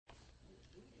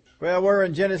Well, we're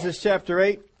in Genesis chapter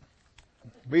 8.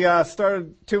 We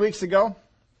started 2 weeks ago,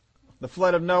 the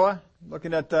flood of Noah,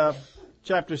 looking at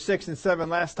chapter 6 and 7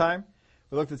 last time.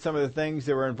 We looked at some of the things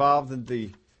that were involved in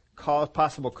the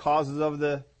possible causes of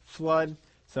the flood,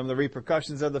 some of the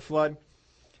repercussions of the flood.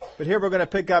 But here we're going to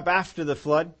pick up after the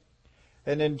flood.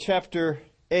 And in chapter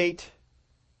 8,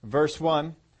 verse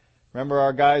 1, remember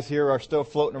our guys here are still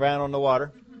floating around on the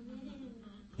water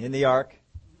in the ark.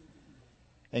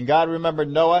 And God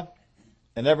remembered Noah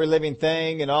and every living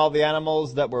thing and all the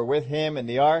animals that were with him in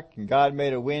the ark. And God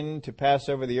made a wind to pass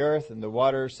over the earth, and the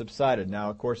waters subsided. Now,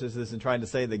 of course, this isn't trying to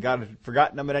say that God had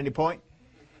forgotten them at any point,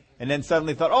 and then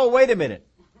suddenly thought, oh, wait a minute.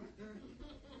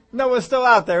 Noah's still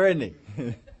out there, isn't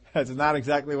he? That's not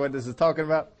exactly what this is talking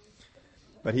about.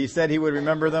 But he said he would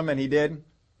remember them, and he did.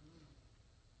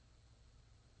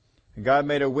 And God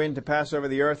made a wind to pass over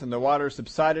the earth, and the waters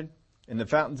subsided. And the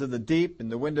fountains of the deep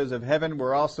and the windows of heaven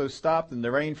were also stopped, and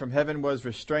the rain from heaven was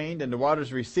restrained, and the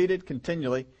waters receded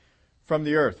continually from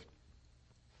the earth.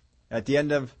 At the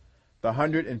end of the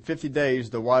 150 days,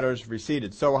 the waters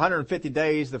receded. So 150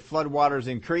 days, the flood waters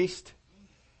increased,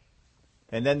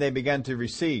 and then they began to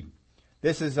recede.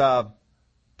 This is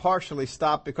partially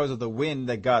stopped because of the wind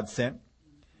that God sent.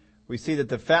 We see that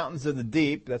the fountains of the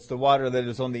deep, that's the water that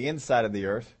is on the inside of the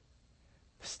earth,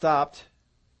 stopped.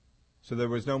 So there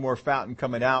was no more fountain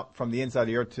coming out from the inside of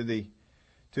the earth to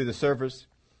the surface.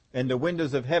 And the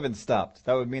windows of heaven stopped.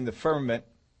 That would mean the firmament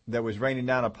that was raining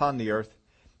down upon the earth,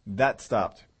 that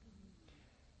stopped.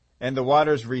 And the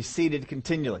waters receded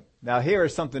continually. Now here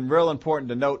is something real important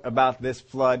to note about this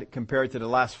flood compared to the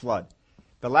last flood.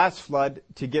 The last flood,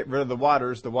 to get rid of the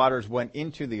waters went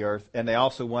into the earth, and they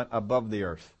also went above the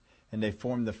earth, and they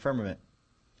formed the firmament.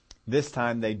 This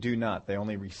time they do not. They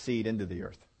only recede into the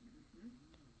earth.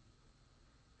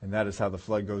 And that is how the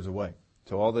flood goes away.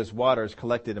 So all this water is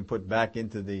collected and put back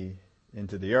into the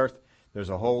earth. There's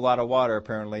a whole lot of water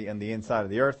apparently in the inside of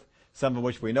the earth, some of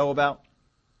which we know about,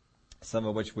 some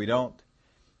of which we don't.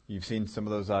 You've seen some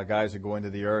of those guys who go into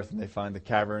the earth and they find the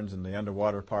caverns and the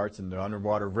underwater parts and the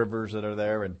underwater rivers that are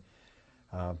there, and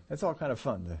it's all kind of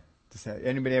fun to say.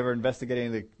 Anybody ever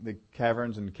investigating the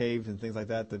caverns and caves and things like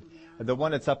that? The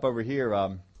one that's up over here,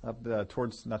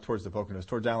 towards not towards the Poconos,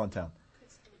 towards Allentown.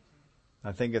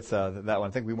 I think it's that one.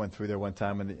 I think we went through there one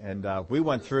time, and we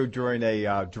went through during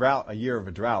a drought, a year of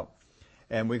a drought,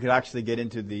 and we could actually get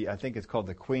into I think it's called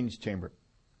the Queen's Chamber,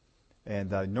 and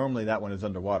normally that one is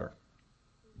underwater,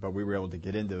 but we were able to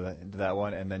get into that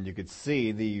one, and then you could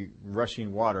see the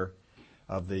rushing water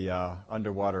of the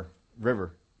underwater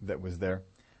river that was there.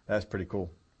 That's pretty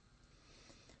cool,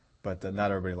 but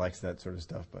not everybody likes that sort of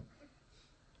stuff.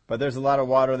 But there's a lot of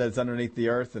water that's underneath the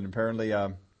earth, and apparently.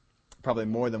 Probably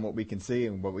more than what we can see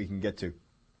and what we can get to.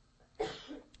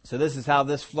 So this is how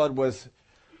this flood was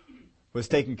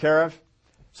taken care of.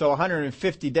 So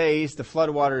 150 days, the flood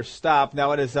waters stopped.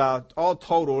 Now it is all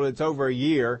total, it's over a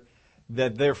year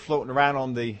that they're floating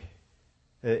around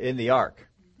in the ark.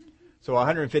 So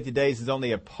 150 days is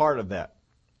only a part of that.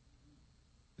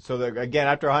 So again,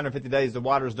 after 150 days, the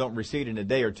waters don't recede in a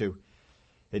day or two.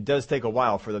 It does take a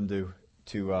while for them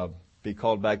to be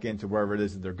called back into wherever it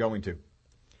is that they're going to.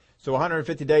 So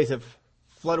 150 days of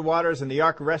flood waters, and the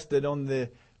ark rested on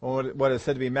what is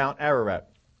said to be Mount Ararat.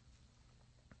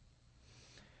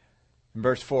 In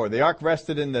verse 4, the ark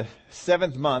rested in the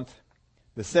 7th month,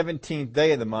 the 17th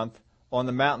day of the month, on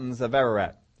the mountains of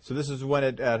Ararat. So this is when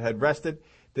it had rested.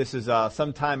 This is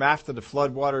some time after the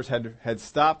flood waters had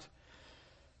stopped.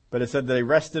 But it said that they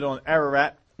rested on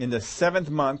Ararat in the 7th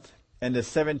month and the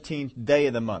 17th day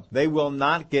of the month. They will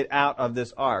not get out of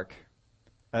this ark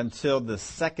until the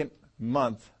 2nd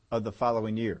month of the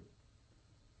following year.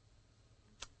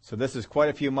 So this is quite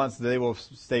a few months that they will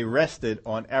stay rested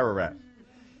on Ararat.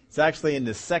 It's actually in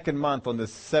the 2nd month, on the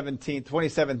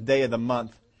 27th day of the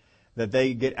month, that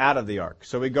they get out of the ark.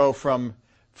 So we go from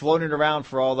floating around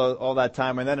for all that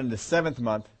time, and then in the 7th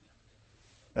month,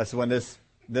 that's when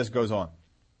this goes on.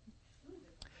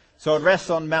 So it rests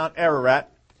on Mount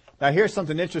Ararat. Now here's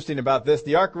something interesting about this.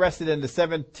 The ark rested in the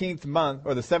 17th month,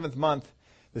 or the 7th month,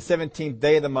 the 17th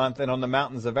day of the month, and on the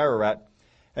mountains of Ararat.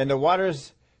 And the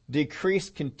waters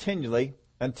decreased continually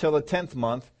until the 10th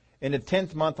month. In the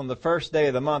 10th month, on the 1st day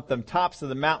of the month, the tops of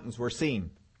the mountains were seen.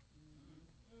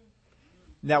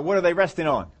 Now, what are they resting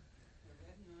on?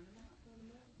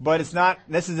 But it's not,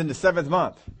 this is in the 7th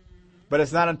month. But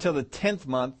it's not until the 10th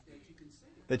month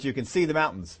that you can see the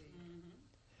mountains.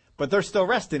 But they're still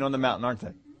resting on the mountain, aren't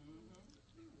they?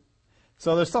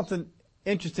 So there's something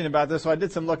interesting about this. So I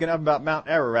did some looking up about Mount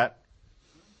Ararat.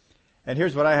 And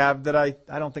here's what I have that I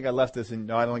don't think I left this in.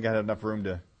 No, I don't think I had enough room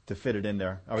to fit it in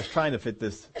there. I was trying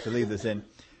to leave this in.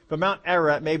 But Mount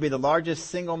Ararat may be the largest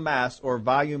single mass or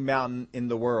volume mountain in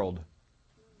the world.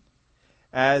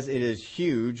 As it is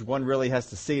huge, one really has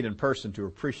to see it in person to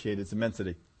appreciate its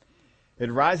immensity. It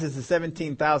rises to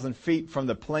 17,000 feet from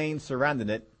the plain surrounding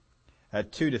it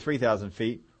at 2,000 to 3,000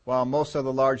 feet, while most of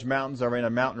the large mountains are in a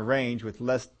mountain range with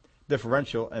less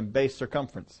differential and base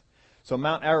circumference. So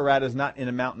Mount Ararat is not in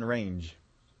a mountain range.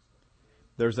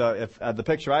 The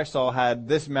picture I saw had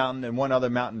this mountain and one other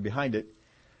mountain behind it,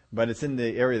 but it's in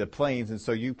the area of the plains, and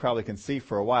so you probably can see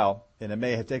for a while, and it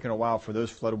may have taken a while for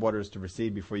those floodwaters to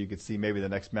recede before you could see maybe the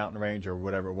next mountain range or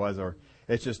whatever it was, or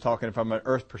it's just talking from an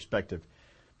earth perspective.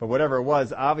 But whatever it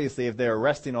was, obviously if they are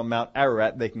resting on Mount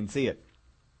Ararat, they can see it.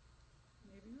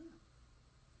 Maybe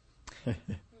not.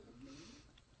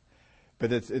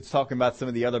 But it's talking about some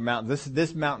of the other mountains.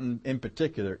 This mountain in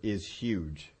particular is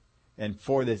huge, and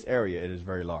for this area it is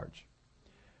very large.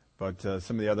 But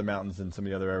some of the other mountains and some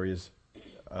of the other areas,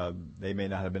 they may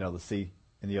not have been able to see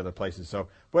in the other places. So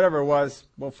whatever it was,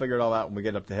 we'll figure it all out when we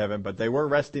get up to heaven. But they were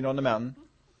resting on the mountain.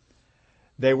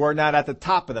 They were not at the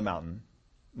top of the mountain.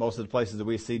 Most of the places that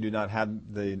we see do not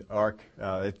have the ark.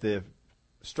 If the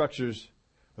structures,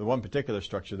 the one particular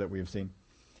structure that we have seen,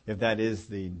 if that is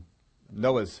the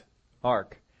Noah's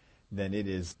ark, then it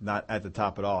is not at the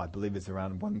top at all. I believe it's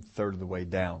around 1/3 of the way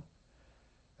down,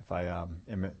 if I am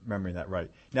remembering that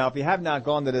right. Now, if you have not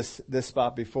gone to this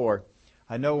spot before,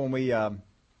 I know when we, a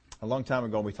long time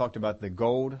ago, we talked about the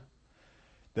gold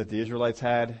that the Israelites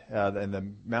had, and the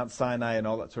Mount Sinai and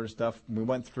all that sort of stuff. We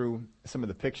went through some of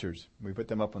the pictures. We put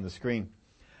them up on the screen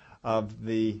of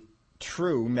the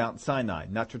true Mount Sinai,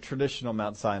 not the traditional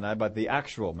Mount Sinai, but the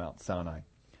actual Mount Sinai,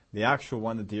 the actual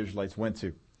one that the Israelites went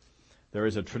to. There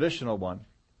is a traditional one.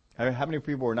 How many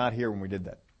people were not here when we did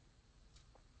that?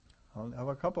 I'll have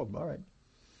a couple. All right.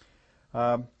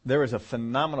 There is a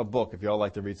phenomenal book, if you all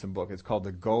like to read some book. It's called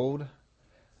The Gold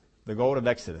of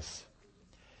Exodus.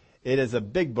 It is a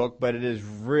big book, but it is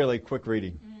really quick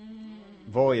reading.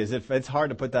 Boy, it's hard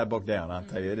to put that book down, I'll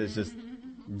tell you. It is just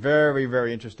very,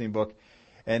 very interesting book.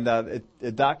 And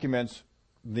it documents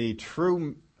the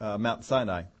true Mount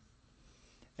Sinai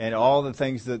and all the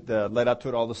things that led up to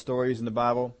it, all the stories in the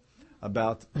Bible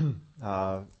about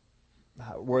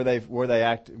where they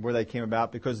came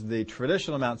about. Because the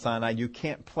traditional Mount Sinai, you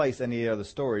can't place any of the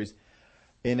stories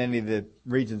in any of the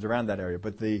regions around that area.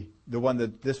 But the one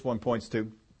that this one points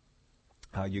to,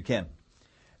 you can.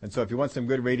 And so if you want some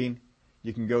good reading,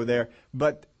 you can go there.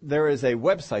 But there is a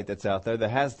website that's out there that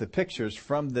has the pictures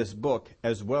from this book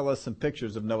as well as some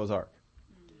pictures of Noah's Ark.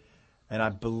 And I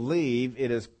believe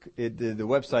the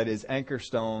website is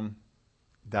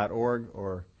anchorstone.org,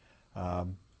 or I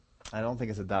don't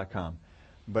think it's a .com.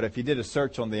 But if you did a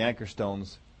search on the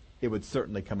Anchorstones, it would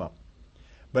certainly come up.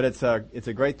 But it's a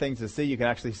great thing to see. You can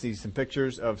actually see some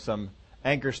pictures of some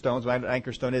anchor stones. What an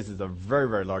anchor stone is a very,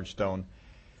 very large stone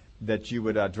that you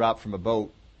would drop from a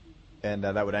boat, and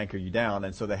that would anchor you down.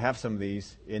 And so they have some of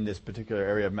these in this particular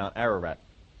area of Mount Ararat.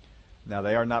 Now,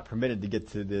 they are not permitted to get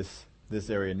to this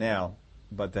area now,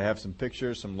 but they have some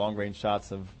pictures, some long-range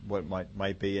shots of what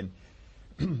might be. And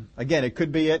again, it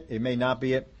could be it. It may not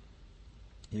be it.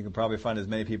 You can probably find as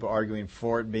many people arguing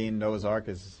for it being Noah's Ark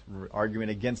as arguing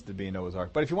against it being Noah's Ark.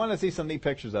 But if you want to see some neat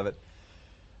pictures of it,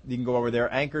 you can go over there.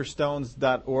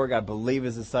 Anchorstones.org, I believe,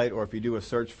 is the site. Or if you do a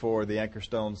search for the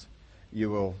Anchorstones, you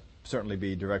will certainly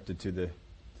be directed to the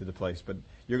place. But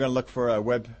you're going to look for a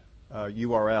web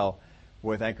URL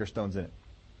with Anchorstones in it.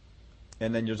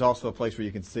 And then there's also a place where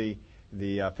you can see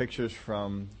the pictures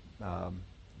from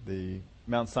the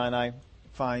Mount Sinai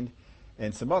find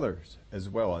and some others as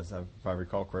well, as if I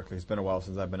recall correctly. It's been a while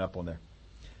since I've been up on there.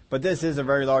 But this is a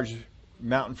very large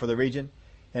mountain for the region.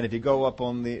 And if you go up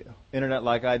on the internet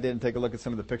like I did and take a look at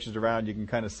some of the pictures around, you can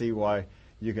kind of see why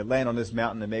you could land on this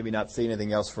mountain and maybe not see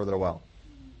anything else for a little while.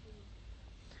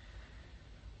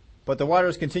 But the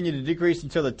waters continued to decrease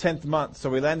until the 10th month. So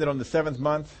we landed on the 7th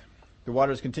month. The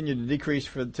waters continued to decrease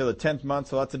until the 10th month.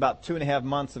 So that's about 2.5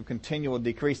 months of continual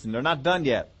decreasing. They're not done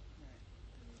yet.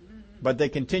 But they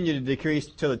continue to decrease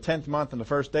until the 10th month on the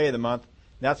first day of the month.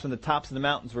 That's when the tops of the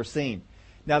mountains were seen.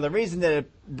 Now, the reason that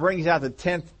it brings out the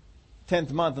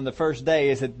 10th month on the first day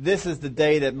is that this is the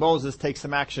day that Moses takes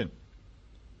some action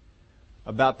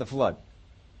about the flood.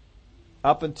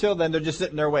 Up until then, they're just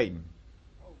sitting there waiting.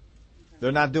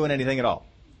 They're not doing anything at all.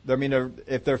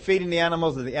 If they're feeding the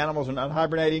animals are not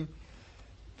hibernating,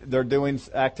 they're doing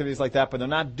activities like that, but they're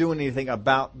not doing anything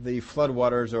about the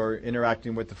floodwaters or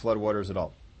interacting with the floodwaters at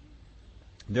all.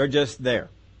 They're just there.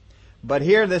 But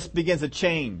here, this begins a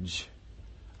change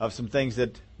of some things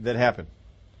that happen.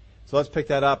 So let's pick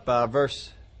that up,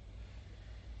 verse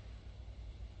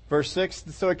Verse 6,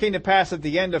 so it came to pass at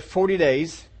the end of 40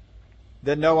 days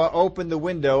that Noah opened the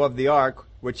window of the ark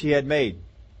which he had made.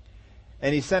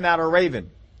 And he sent out a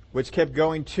raven, which kept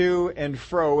going to and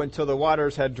fro until the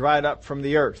waters had dried up from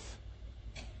the earth.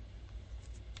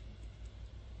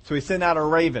 So he sent out a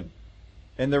raven.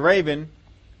 And the raven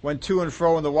went to and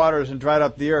fro in the waters and dried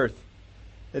up the earth.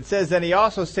 It says, then he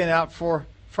also sent out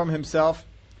from himself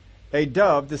a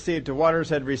dove to see if the waters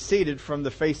had receded from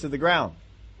the face of the ground.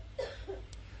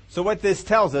 So what this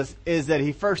tells us is that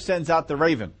he first sends out the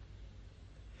raven.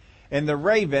 And the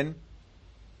raven,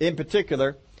 in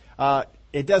particular,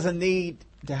 it doesn't need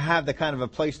to have the kind of a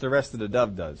place the rest of the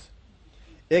dove does.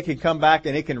 It can come back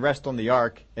and it can rest on the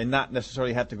ark and not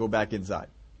necessarily have to go back inside.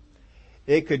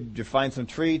 It could find some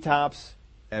tree tops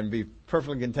and be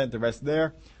perfectly content to rest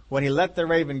there. When he let the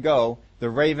raven go, the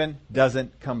raven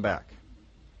doesn't come back.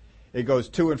 It goes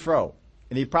to and fro.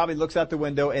 And he probably looks out the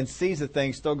window and sees the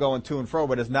thing still going to and fro,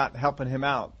 but it's not helping him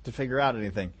out to figure out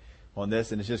anything on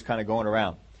this, and it's just kind of going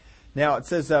around. Now, it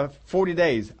says 40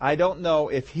 days. I don't know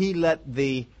if he let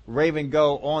the raven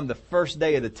go on the first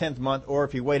day of the 10th month or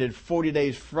if he waited 40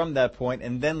 days from that point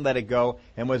and then let it go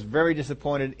and was very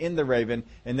disappointed in the raven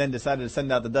and then decided to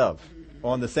send out the dove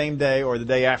on the same day or the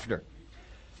day after.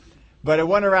 But it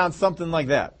went around something like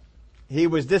that. He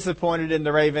was disappointed in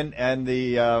the raven and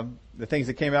the things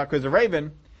that came out, because the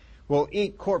raven will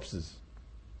eat corpses.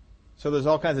 So there's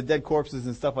all kinds of dead corpses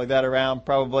and stuff like that around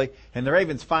probably, and the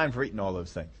raven's fine for eating all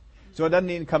those things. So it doesn't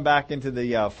need to come back into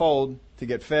the fold to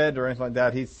get fed or anything like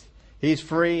that. He's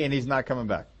free and he's not coming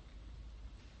back.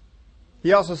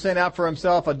 He also sent out for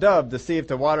himself a dove to see if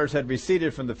the waters had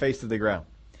receded from the face of the ground.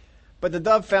 But the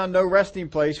dove found no resting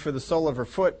place for the sole of her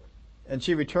foot, and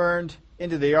she returned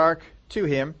into the ark to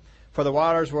him, for the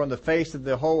waters were on the face of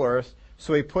the whole earth.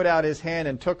 So he put out his hand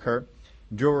and took her,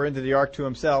 drew her into the ark to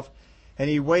himself. And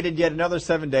he waited yet another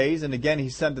 7 days, and again he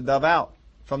sent the dove out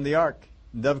from the ark.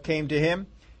 The dove came to him.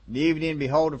 In the evening,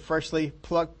 behold, a freshly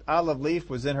plucked olive leaf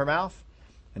was in her mouth.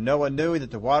 And Noah knew that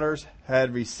the waters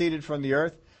had receded from the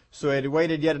earth. So he had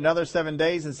waited yet another 7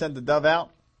 days and sent the dove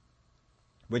out,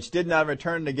 which did not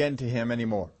return again to him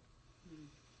anymore.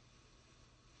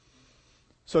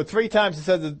 So 3 times he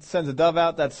sends a dove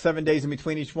out. That's 7 days in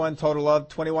between each one, total of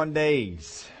 21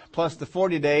 days. Plus the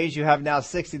 40 days, you have now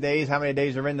 60 days. How many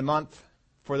days are in the month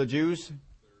for the Jews?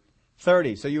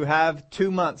 30. So you have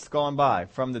 2 months gone by.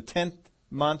 From the 10th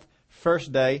month,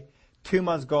 first day, 2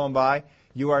 months going by.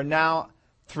 You are now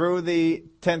through the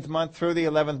 10th month, through the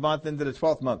 11th month, into the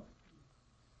 12th month.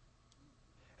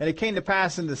 And it came to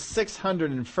pass in the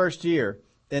 601st year,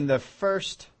 in the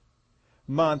first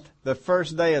month, the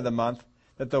first day of the month,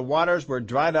 that the waters were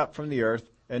dried up from the earth,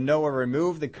 and Noah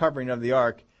removed the covering of the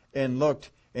ark and looked,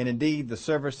 and indeed the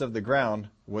surface of the ground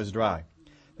was dry.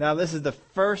 Now this is the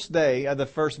first day of the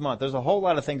first month. There's a whole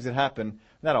lot of things that happen,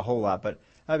 not a whole lot, but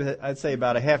I'd say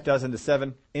about a half dozen to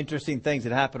 7 interesting things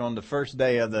that happen on the first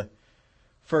day of the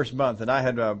first month. And I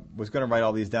was going to write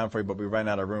all these down for you, but we ran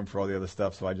out of room for all the other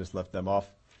stuff, so I just left them off.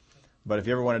 But if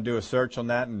you ever want to do a search on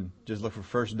that and just look for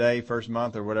first day, first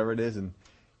month, or whatever it is, and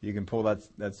you can pull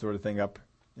that sort of thing up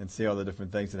and see all the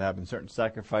different things that happen, certain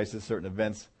sacrifices, certain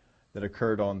events that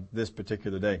occurred on this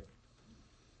particular day.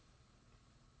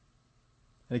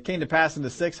 And it came to pass in the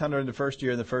 601st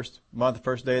year, in the first month, the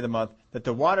first day of the month, that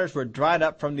the waters were dried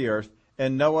up from the earth,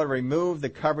 and Noah removed the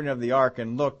covering of the ark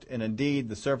and looked, and indeed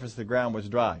the surface of the ground was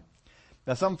dry.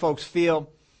 Now some folks feel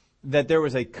that there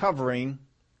was a covering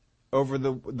over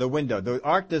the window. The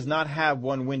ark does not have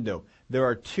one window. There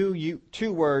are two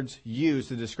words used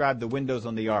to describe the windows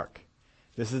on the ark.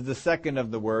 This is the second of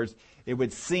the words. It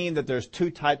would seem that there's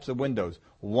 2 types of windows.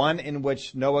 One in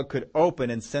which Noah could open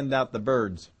and send out the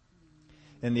birds,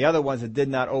 and the other ones that did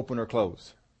not open or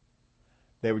close.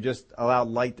 They would just allow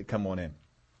light to come on in.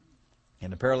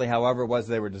 And apparently, however it was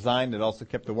they were designed, it also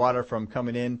kept the water from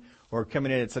coming in, or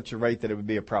coming in at such a rate that it would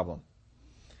be a problem.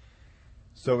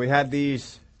 So we had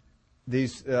these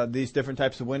different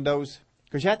types of windows,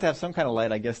 because you have to have some kind of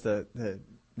light, I guess, the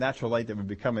natural light that would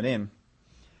be coming in.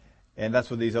 And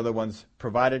that's what these other ones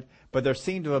provided. But there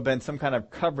seemed to have been some kind of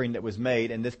covering that was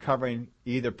made, and this covering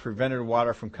either prevented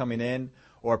water from coming in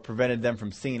or prevented them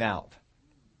from seeing out.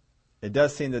 It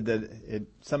does seem that it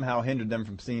somehow hindered them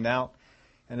from seeing out.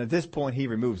 And at this point, he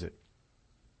removes it.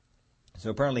 So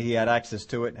apparently he had access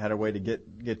to it, had a way to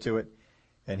get to it,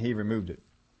 and he removed it.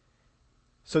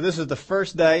 So this is the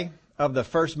first day of the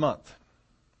first month.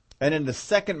 And in the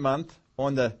second month,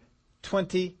 on the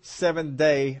 27th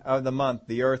day of the month,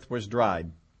 the earth was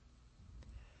dried.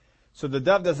 So the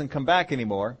dove doesn't come back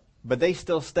anymore, but they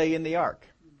still stay in the ark,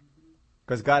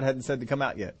 because God hadn't said to come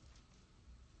out yet.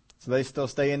 So they still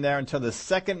stay in there until the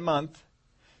second month.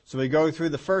 So we go through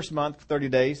the first month, 30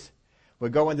 days. We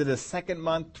go into the second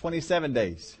month, 27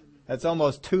 days. That's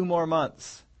almost 2 more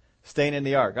months staying in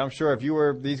the ark. I'm sure if you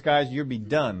were these guys, you'd be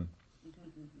done.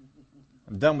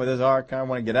 I'm done with this ark. I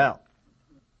want to get out.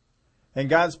 And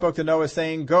God spoke to Noah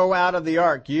saying, go out of the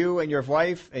ark, you and your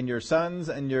wife and your sons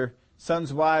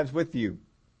wives with you.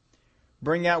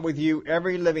 Bring out with you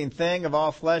every living thing of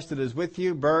all flesh that is with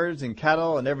you, birds and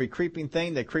cattle and every creeping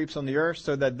thing that creeps on the earth,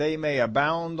 so that they may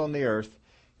abound on the earth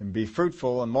and be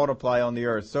fruitful and multiply on the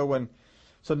earth. So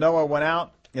Noah went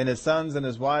out, and his sons and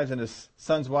his wives and his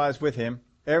sons' wives with him.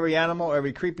 Every animal,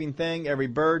 every creeping thing, every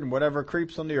bird, and whatever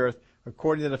creeps on the earth,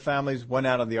 according to the families, went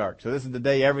out of the ark. So this is the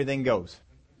day everything goes.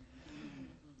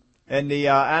 And the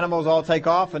animals all take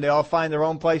off, and they all find their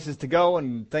own places to go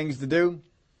and things to do.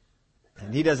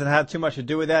 And he doesn't have too much to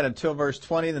do with that until verse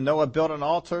 20. Then Noah built an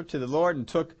altar to the Lord and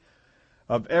took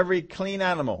of every clean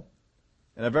animal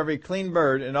and of every clean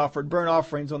bird and offered burnt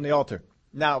offerings on the altar.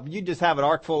 Now, if you just have an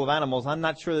ark full of animals, I'm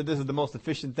not sure that this is the most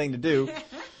efficient thing to do,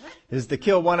 is to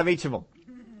kill one of each of them.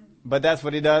 But that's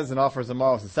what he does and offers them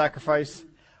all as a sacrifice.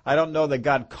 I don't know that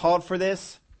God called for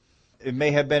this. It may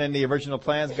have been in the original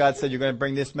plans. God said, you're going to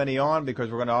bring this many on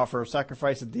because we're going to offer a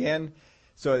sacrifice at the end.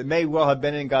 So it may well have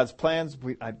been in God's plans.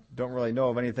 I don't really know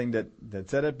of anything that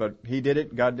said it, but he did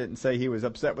it. God didn't say he was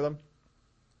upset with him.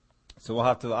 So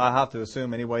I'll have to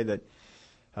assume anyway that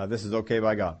this is okay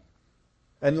by God.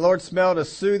 And the Lord smelled a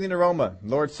soothing aroma. The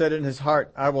Lord said in his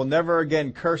heart, I will never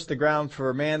again curse the ground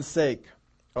for man's sake,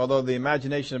 although the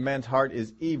imagination of man's heart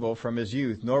is evil from his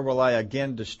youth, nor will I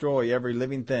again destroy every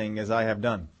living thing as I have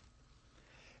done.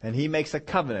 And he makes a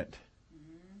covenant.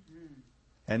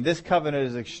 And this covenant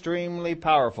is extremely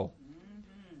powerful,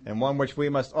 and one which we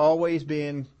must always be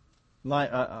in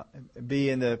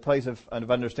the place of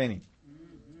understanding.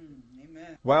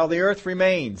 Amen. While the earth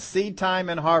remains, seed time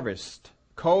and harvest,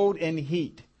 cold and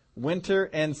heat, winter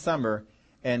and summer,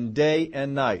 and day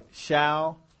and night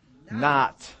shall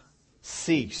not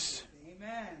cease.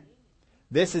 Amen.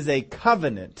 This is a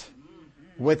covenant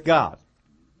with God.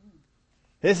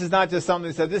 This is not just something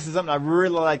that says, this is something I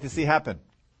really like to see happen.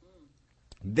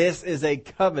 This is a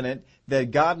covenant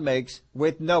that God makes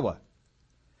with Noah.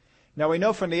 Now we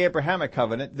know from the Abrahamic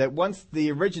covenant that once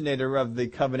the originator of the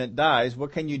covenant dies,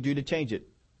 what can you do to change it?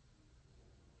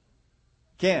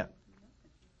 Can't.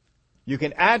 You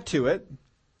can add to it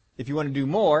if you want to do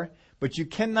more, but you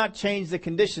cannot change the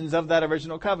conditions of that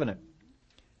original covenant.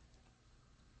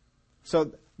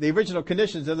 So the original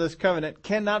conditions of this covenant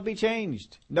cannot be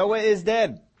changed. Noah is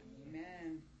dead.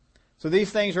 Amen. So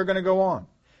these things are going to go on.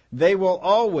 They will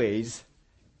always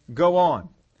go on.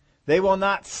 They will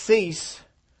not cease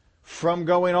from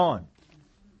going on.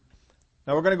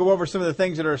 Now we're going to go over some of the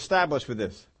things that are established with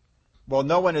this. Well,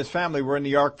 Noah and his family were in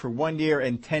the ark for 1 year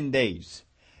and 10 days,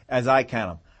 as I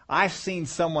count them. I've seen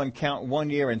someone count 1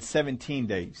 year and 17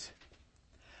 days.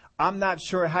 I'm not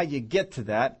sure how you get to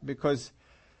that, because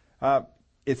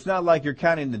it's not like you're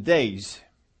counting the days.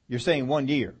 You're saying 1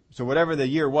 year. So whatever the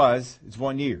year was, it's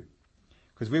 1 year.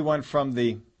 Because we went from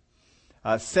the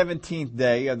 17th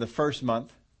day of the first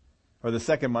month, or the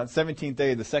second month, 17th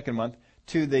day of the second month,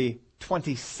 to the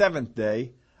 27th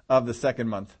day of the second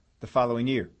month the following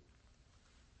year.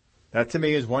 That to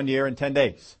me is 1 year and 10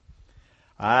 days.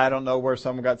 I don't know where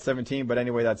someone got 17, but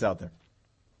anyway, that's out there.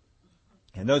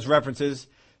 And those references,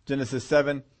 Genesis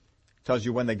 7 tells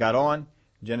you when they got on,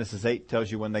 Genesis 8 tells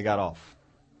you when they got off.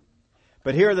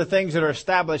 But here are the things that are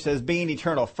established as being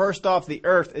eternal. First off, the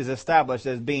earth is established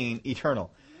as being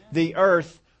eternal. The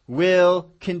earth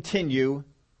will continue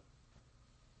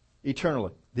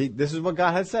eternally. This is what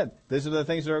God has said. These are the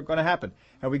things that are going to happen.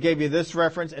 And we gave you this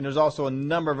reference, and there's also a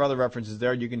number of other references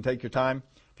there. You can take your time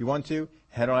if you want to.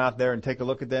 Head on out there and take a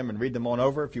look at them and read them on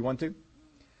over if you want to.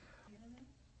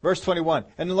 Verse 21,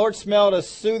 and the Lord smelled a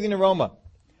soothing aroma.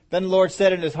 Then the Lord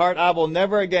said in his heart, I will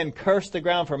never again curse the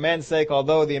ground for man's sake,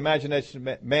 although the imagination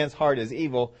of man's heart is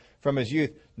evil from his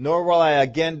youth, nor will I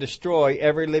again destroy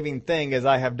every living thing as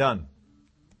I have done.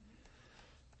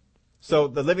 So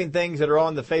the living things that are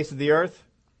on the face of the earth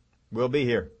will be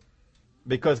here,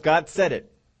 because God said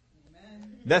it.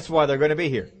 Amen. That's why they're going to be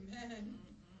here. Amen.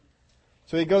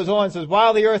 So he goes on and says,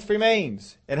 while the earth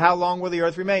remains. And how long will the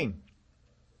earth remain?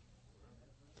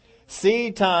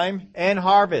 Seed time and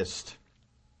harvest.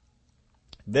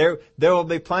 There will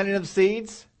be planting of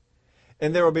seeds,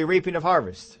 and there will be reaping of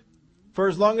harvest. For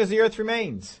as long as the earth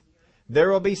remains,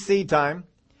 there will be seed time,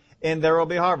 and there will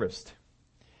be harvest.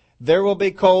 There will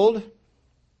be cold,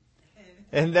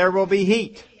 and there will be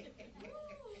heat.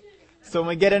 So when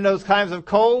we get in those times of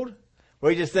cold,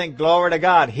 we just think, glory to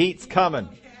God, heat's coming.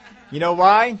 You know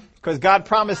why? because God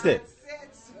promised it.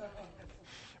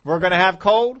 We're going to have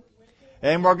cold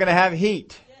and we're going to have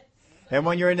heat. And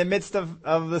when you're in the midst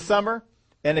of the summer,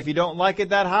 and if you don't like it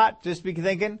that hot, just be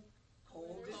thinking,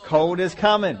 cold is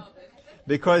coming.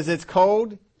 Because it's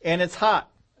cold and it's hot.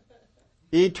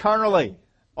 Eternally.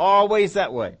 Always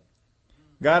that way.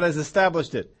 God has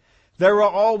established it. There will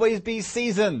always be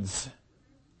seasons.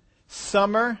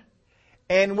 Summer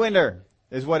and winter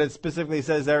is what it specifically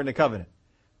says there in the covenant.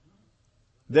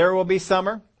 There will be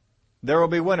summer. There will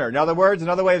be winter. In other words,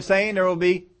 another way of saying there will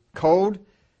be cold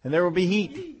and there will be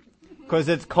heat. Because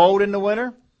it's cold in the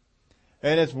winter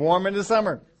and it's warm in the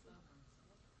summer.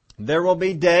 There will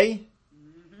be day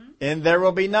and there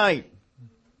will be night.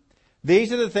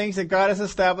 These are the things that God has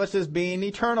established as being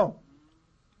eternal.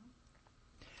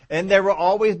 And there will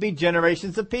always be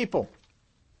generations of people.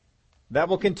 That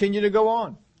will continue to go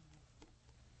on.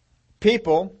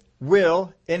 People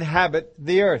will inhabit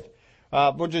the earth.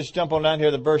 We'll just jump on down here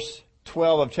to verse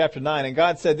 12 of chapter 9. And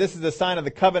God said, "This is the sign of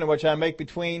the covenant which I make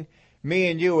between me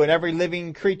and you and every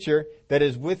living creature that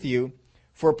is with you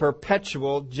for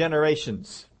perpetual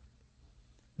generations."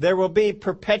 There will be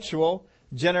perpetual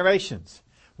generations.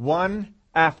 One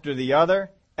after the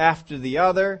other, after the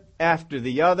other, after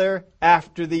the other,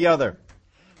 after the other.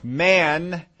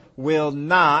 Man will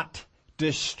not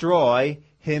destroy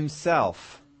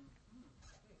himself.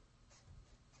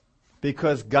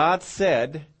 Because God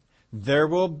said there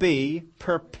will be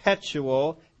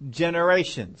perpetual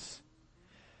generations.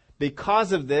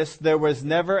 Because of this, there was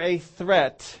never a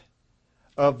threat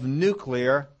of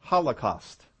nuclear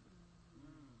holocaust.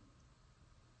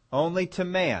 Only to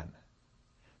man.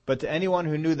 But to anyone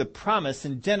who knew the promise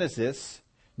in Genesis,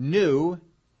 knew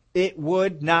it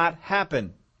would not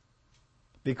happen.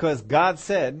 Because God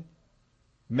said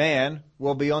man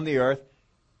will be on the earth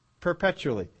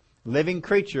perpetually. Living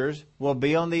creatures will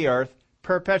be on the earth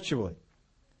perpetually.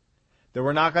 That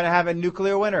we're not going to have a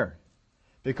nuclear winter.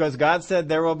 Because God said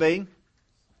there will be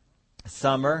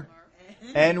summer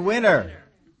and winter.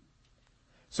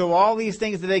 So all these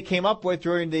things that they came up with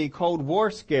during the Cold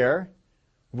War scare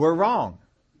were wrong.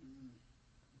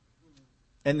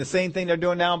 And the same thing they're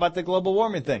doing now about the global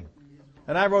warming thing.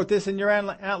 And I wrote this in your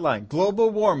outline. Global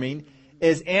warming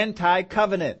is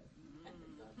anti-covenant.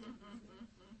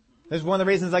 This is one of the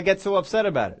reasons I get so upset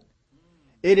about it.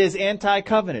 It is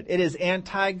anti-covenant. It is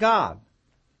anti-God.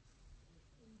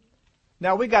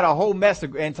 Now, we got a whole mess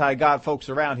of anti-God folks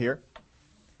around here.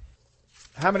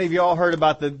 How many of you all heard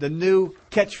about the new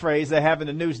catchphrase they have in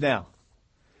the news now?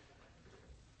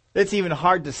 It's even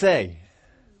hard to say.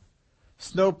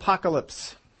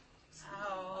 Snowpocalypse.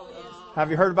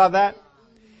 Have you heard about that?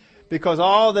 Because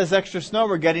all this extra snow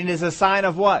we're getting is a sign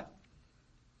of what?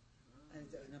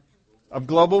 Of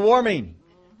global warming.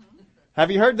 Have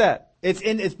you heard that?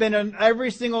 It's been on every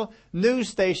single news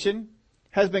station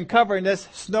has been covering this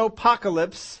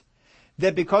snowpocalypse,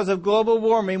 that because of global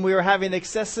warming we are having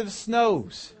excessive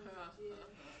snows.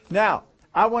 Now,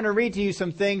 I want to read to you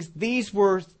some things. These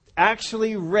were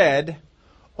actually read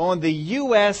on the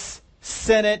U.S.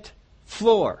 Senate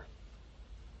floor.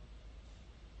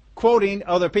 Quoting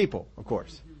other people, of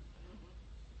course.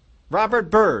 Robert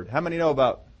Byrd. How many know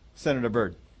about Senator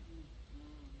Byrd?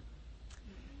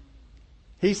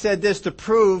 He said this to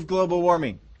prove global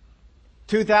warming.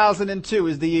 2002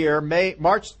 is the year,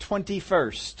 March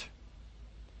 21st.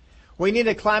 We need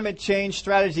a climate change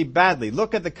strategy badly.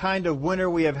 Look at the kind of winter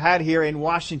we have had here in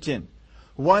Washington.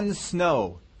 1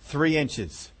 snow, 3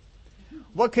 inches.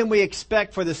 What can we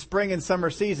expect for the spring and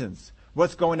summer seasons?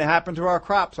 What's going to happen to our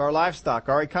crops, our livestock,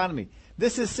 our economy?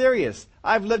 This is serious.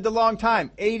 I've lived a long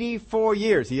time, 84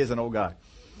 years. He is an old guy.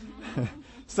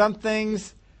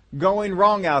 Something's going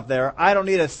wrong out there. I don't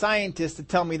need a scientist to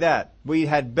tell me that. We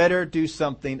had better do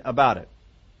something about it.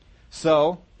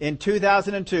 So, in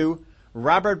 2002,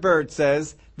 Robert Byrd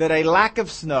says that a lack of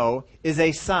snow is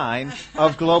a sign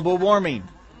of global warming.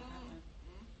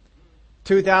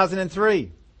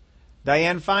 2003,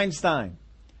 Dianne Feinstein,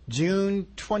 June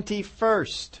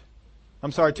 21st.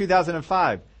 I'm sorry,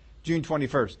 2005, June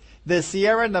 21st. The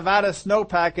Sierra Nevada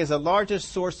snowpack is the largest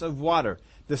source of water.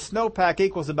 The snowpack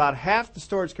equals about half the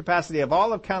storage capacity of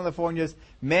all of California's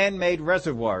man-made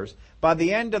reservoirs. By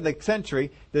the end of the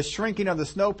century, the shrinking of the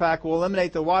snowpack will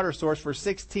eliminate the water source for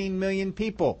 16 million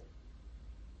people.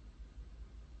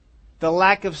 The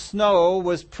lack of snow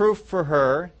was proof for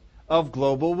her of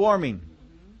global warming.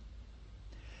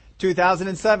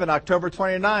 2007, October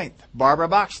 29th, Barbara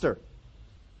Boxster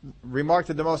remarked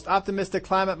that the most optimistic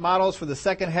climate models for the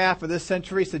second half of this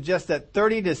century suggest that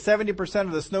 30 to 70%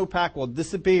 of the snowpack will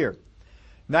disappear.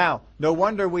 Now, no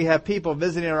wonder we have people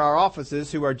visiting our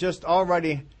offices who are just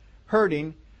already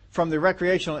hurting from the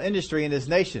recreational industry in this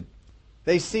nation.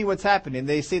 They see what's happening.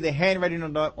 They see the handwriting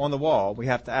on the wall. We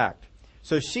have to act.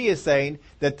 So she is saying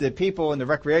that the people in the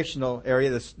recreational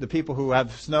area, the people who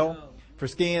have snow for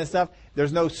skiing and stuff,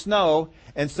 there's no snow,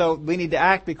 and so we need to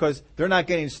act because they're not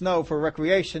getting snow for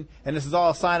recreation, and this is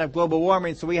all a sign of global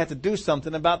warming, so we have to do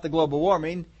something about the global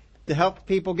warming to help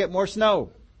people get more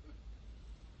snow.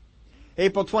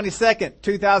 April 22nd,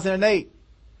 2008,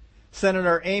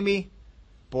 Senator Amy,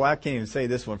 boy, I can't even say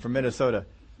this one, from Minnesota,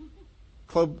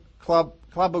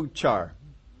 Klobuchar.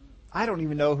 I don't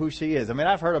even know who she is. I mean,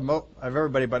 I've heard of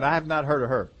everybody, but I have not heard of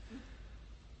her.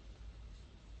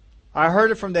 I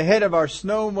heard it from the head of our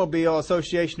Snowmobile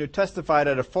Association who testified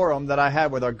at a forum that I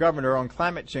had with our governor on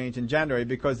climate change in January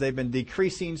because they've been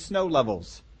decreasing snow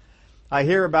levels. I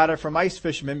hear about it from ice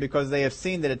fishermen because they have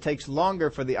seen that it takes longer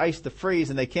for the ice to freeze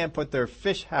and they can't put their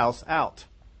fish house out.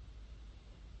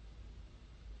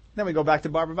 Then we go back to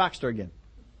Barbara Baxter again.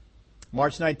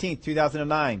 March 19th,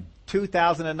 2009.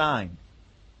 2009.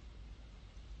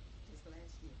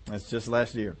 That's just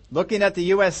last year. Looking at the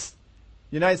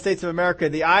United States of America,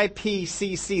 the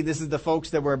IPCC, this is the folks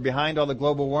that were behind all the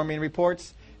global warming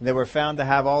reports, and they were found to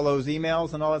have all those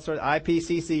emails and all that sort of,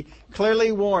 IPCC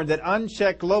clearly warned that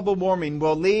unchecked global warming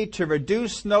will lead to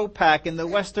reduced snowpack in the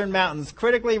western mountains,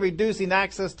 critically reducing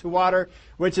access to water,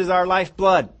 which is our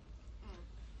lifeblood.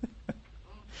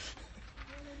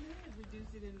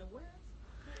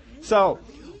 So,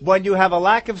 when you have a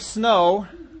lack of snow,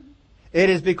 it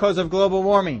is because of global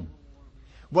warming.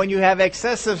 When you have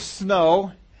excessive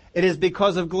snow, it is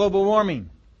because of global warming.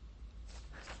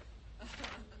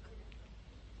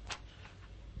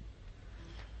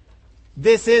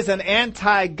 This is an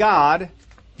anti-God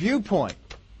viewpoint.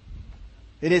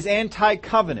 It is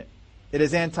anti-covenant. It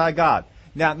is anti-God.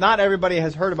 Now, not everybody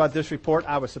has heard about this report.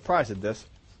 I was surprised at this.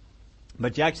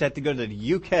 But you actually have to go to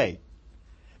the UK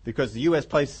because the US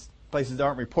places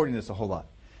aren't reporting this a whole lot.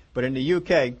 But in the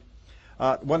UK,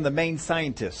 one of the main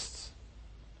scientists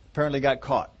apparently got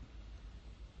caught.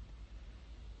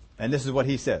 And this is what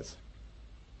he says.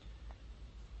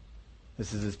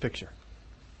 This is his picture.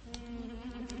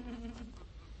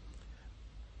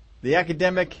 The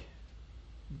academic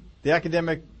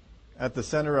at the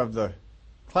center of the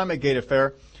ClimateGate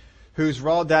affair, whose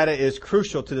raw data is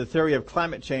crucial to the theory of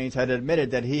climate change, had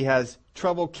admitted that he has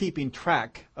trouble keeping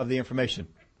track of the information.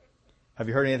 Have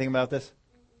you heard anything about this?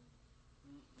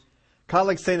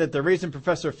 Colleagues say that the reason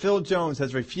Professor Phil Jones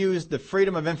has refused the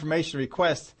Freedom of Information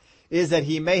request is that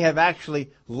he may have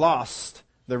actually lost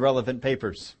the relevant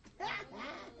papers.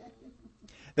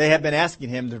 They have been asking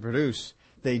him to produce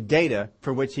the data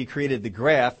for which he created the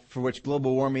graph for which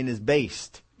global warming is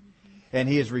based. And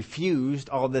he has refused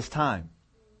all this time.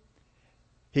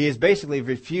 He has basically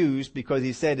refused because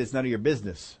he said it's none of your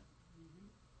business.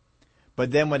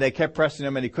 But then when they kept pressing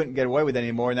him and he couldn't get away with it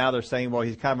anymore, now they're saying, well,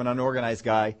 he's kind of an unorganized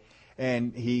guy.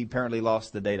 And he apparently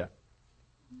lost the data.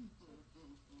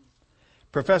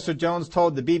 Professor Jones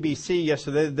told the BBC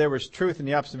yesterday that there was truth in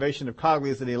the observation of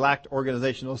colleagues that he lacked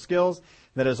organizational skills,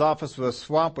 that his office was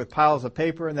swamped with piles of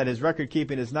paper, and that his record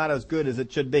keeping is not as good as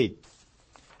it should be.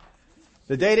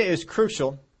 The data is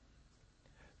crucial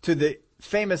to the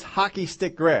famous hockey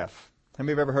stick graph. How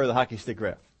many of you have ever heard of the hockey stick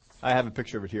graph? I have a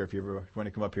picture of it here if you ever want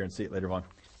to come up here and see it later on.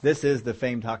 This is the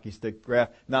famed hockey stick graph,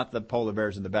 not the polar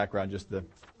bears in the background, just the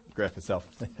graph itself.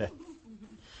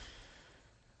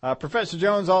 Professor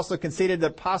Jones also conceded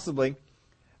that possibly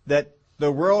that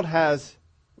the world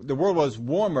was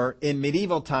warmer in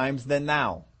medieval times than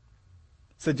now,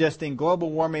 suggesting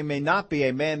global warming may not be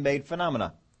a man-made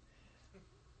phenomenon.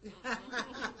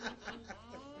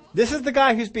 This is the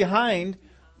guy who's behind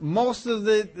most of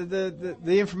the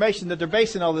information that they're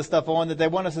basing all this stuff on, that they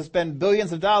want us to spend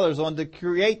billions of dollars on to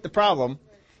create the problem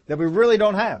that we really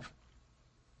don't have.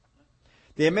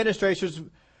 The admissions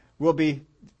will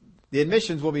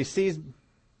be seized.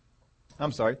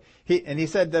 I'm sorry. He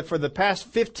said that for the past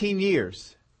 15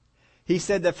 years,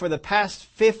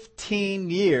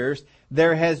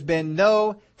 there has been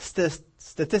no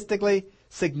statistically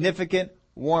significant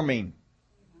warming.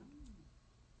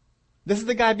 This is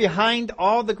the guy behind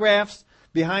all the graphs,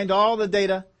 behind all the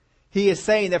data. He is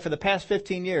saying that for the past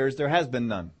 15 years, there has been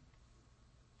none.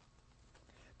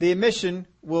 The admission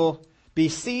will be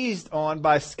seized on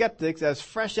by skeptics as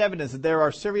fresh evidence that there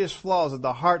are serious flaws at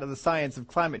the heart of the science of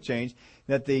climate change,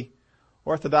 that the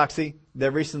orthodoxy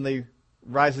that recently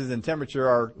rises in temperature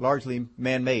are largely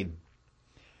man-made.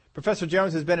 Professor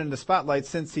Jones has been in the spotlight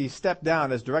since he stepped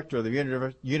down as director of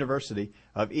the University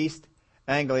of East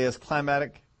Anglia's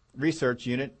Climatic Research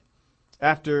Unit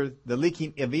after the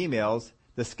leaking of emails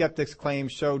the skeptics claim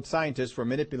showed scientists were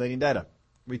manipulating data.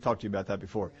 We talked to you about that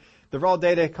before. The raw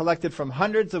data collected from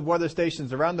hundreds of weather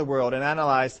stations around the world and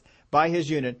analyzed by his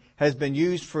unit has been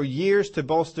used for years to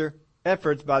bolster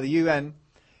efforts by the UN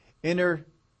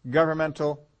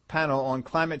Intergovernmental Panel on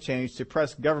Climate Change to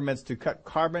press governments to cut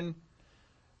carbon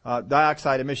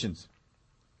dioxide emissions.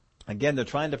 Again, they're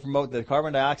trying to promote that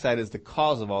carbon dioxide is the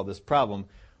cause of all this problem.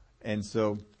 And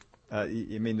so,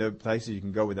 the places you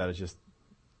can go with that is just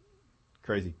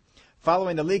crazy.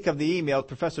 Following the leak of the email,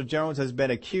 Professor Jones has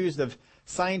been accused of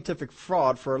scientific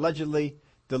fraud for allegedly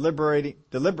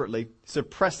deliberately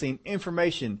suppressing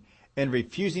information and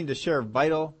refusing to share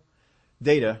vital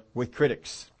data with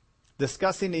critics.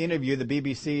 Discussing the interview, the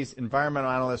BBC's environmental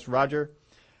analyst Roger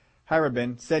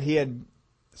Harabin said he had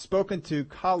spoken to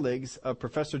colleagues of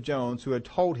Professor Jones who had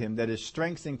told him that his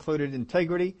strengths included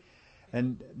integrity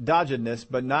and doggedness,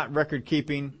 but not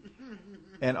record-keeping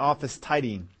and office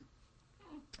tidying.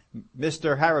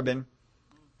 Mr. Harabin,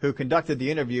 who conducted the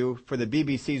interview for the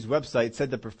BBC's website, said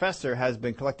the professor has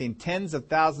been collecting tens of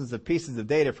thousands of pieces of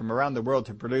data from around the world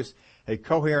to produce a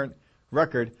coherent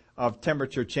record of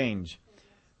temperature change.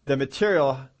 The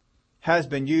material has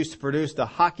been used to produce the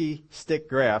hockey stick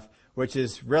graph, which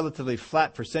is relatively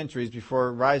flat for centuries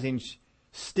before rising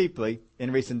steeply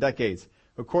in recent decades.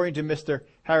 According to Mr.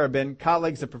 Harabin,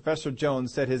 colleagues of Professor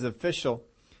Jones said his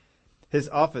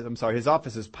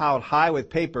office is piled high with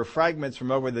paper, fragments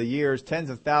from over the years, tens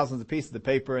of thousands of pieces of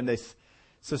paper, and they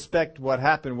suspect what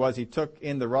happened was he took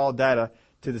in the raw data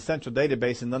to the central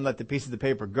database and then let the pieces of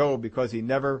paper go because he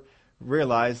never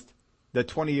realized that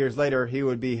 20 years later he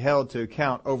would be held to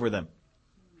account over them.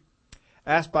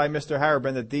 Asked by Mr.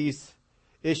 Harabin that these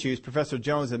issues, Professor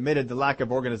Jones admitted the lack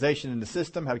of organization in the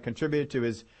system had contributed to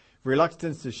his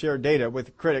reluctance to share data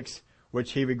with critics,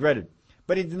 which he regretted.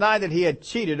 But he denied that he had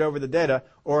cheated over the data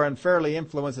or unfairly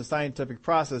influenced the scientific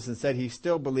process and said he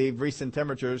still believed recent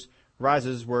temperatures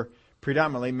rises were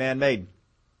predominantly man-made.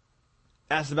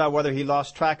 Asked about whether he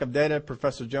lost track of data,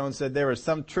 Professor Jones said there is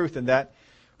some truth in that.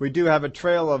 We do have a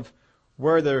trail of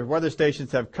where the weather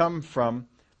stations have come from,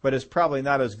 but it's probably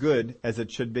not as good as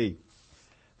it should be.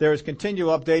 There is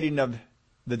continual updating of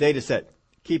the data set.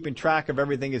 Keeping track of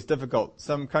everything is difficult.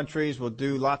 Some countries will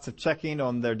do lots of checking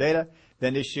on their data,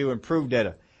 then issue improved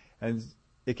data, and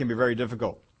it can be very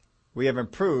difficult. We have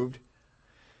improved,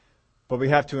 but we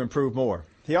have to improve more.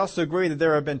 He also agreed that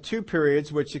there have been two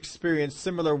periods which experienced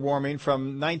similar warming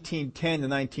from 1910 to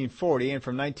 1940 and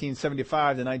from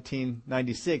 1975 to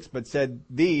 1996, but said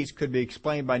these could be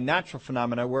explained by natural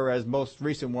phenomena, whereas most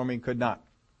recent warming could not.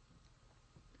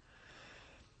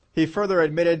 He further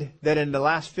admitted that in the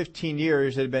last 15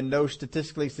 years there had been no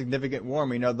statistically significant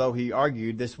warming, although he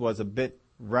argued this was a blip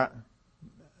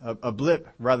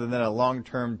rather than a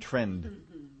long-term trend,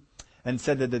 and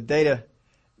said that the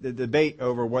debate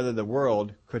over whether the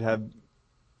world could have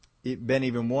been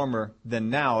even warmer than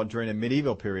now during a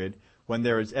medieval period, when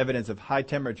there is evidence of high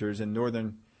temperatures in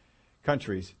northern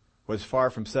countries, was far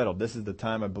from settled. This is the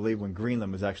time, I believe, when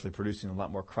Greenland was actually producing a lot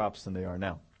more crops than they are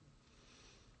now.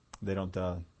 They don't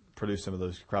produce some of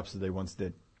those crops that they once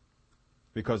did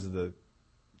because of the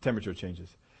temperature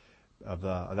changes of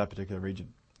that particular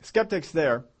region. Skeptics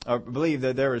there believe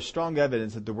that there is strong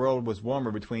evidence that the world was warmer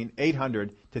between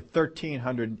 800 to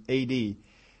 1300 AD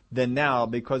than now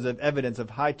because of evidence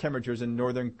of high temperatures in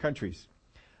northern countries.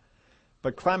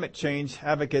 But climate change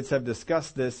advocates have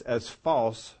discussed this as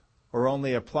false or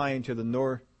only applying to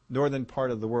the northern part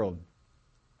of the world.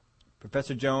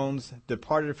 Professor Jones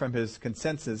departed from his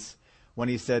consensus when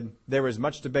he said there is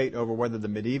much debate over whether the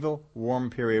medieval warm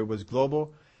period was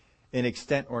global in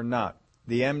extent or not.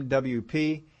 The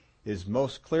MWP is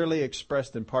most clearly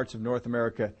expressed in parts of North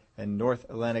America and North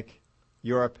Atlantic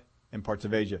Europe and parts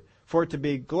of Asia. For it to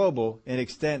be global in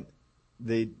extent,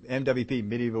 the MWP,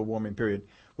 medieval warming period,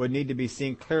 would need to be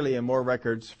seen clearly in more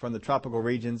records from the tropical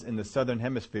regions in the southern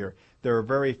hemisphere. There are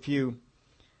very few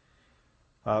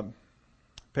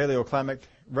paleoclimate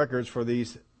records for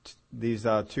these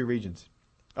two regions.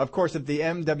 Of course, if the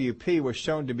MWP was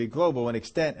shown to be global in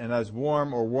extent and as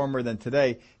warm or warmer than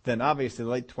today, then obviously the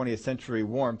late 20th century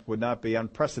warmth would not be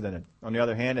unprecedented. On the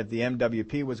other hand, if the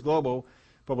MWP was global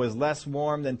but was less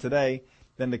warm than today,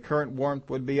 then the current warmth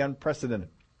would be unprecedented.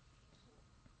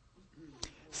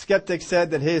 Skeptics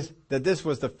said that this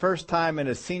was the first time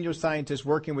a senior scientist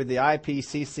working with the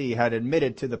IPCC had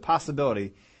admitted to the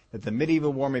possibility that the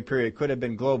medieval warming period could have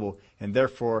been global and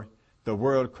therefore the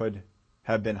world could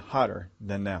have been hotter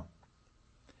than now.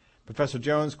 Professor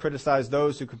Jones criticized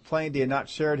those who complained he had not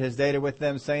shared his data with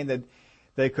them, saying that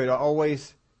they could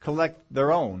always collect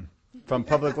their own from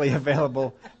publicly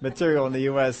available material in the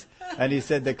U.S., and he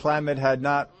said the climate had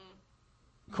not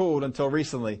cooled until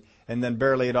recently, and then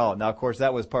barely at all. Now, of course,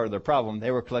 that was part of their problem.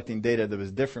 They were collecting data that was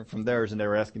different from theirs, and they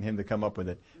were asking him to come up with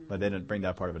it, but they didn't bring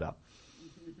that part of it out.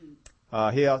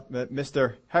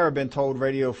 Mr. Harabin told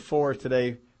Radio 4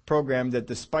 Today program that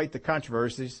despite the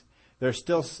controversies, there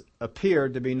still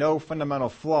appeared to be no fundamental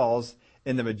flaws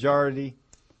in the majority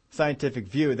scientific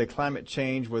view that climate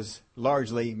change was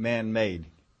largely man-made.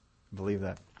 Believe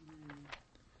that.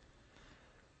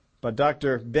 But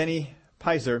Dr. Benny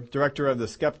Pizer, director of the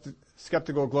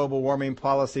Skeptical Global Warming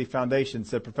Policy Foundation,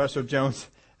 said Professor Jones'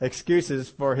 excuses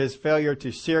for his failure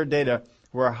to share data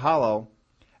were hollow,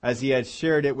 as he had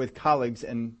shared it with colleagues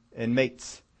and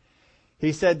mates.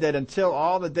 He said that until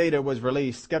all the data was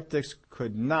released, skeptics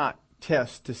could not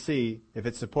test to see if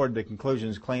it supported the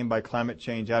conclusions claimed by climate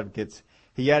change advocates.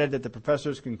 He added that the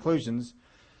professor's concessions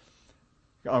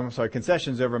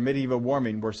over medieval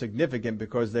warming were significant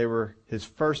because they were his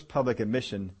first public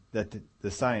admission that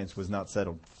the science was not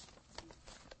settled.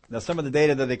 Now, some of the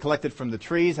data that they collected from the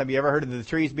trees, have you ever heard of the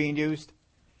trees being used?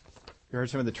 You heard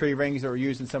some of the tree rings that were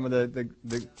used in some of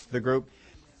the group?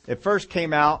 It first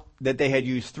came out that they had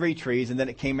used 3 trees, and then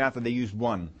it came out that they used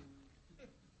 1.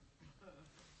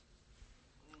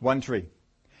 1 tree.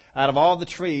 Out of all the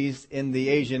trees in the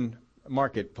Asian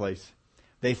marketplace,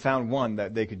 they found 1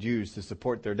 that they could use to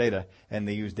support their data, and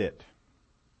they used it.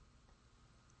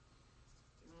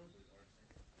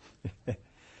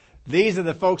 These are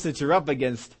the folks that you're up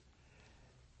against.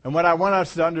 And what I want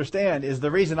us to understand is the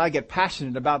reason I get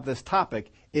passionate about this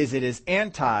topic is it is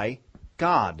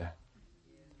anti-God.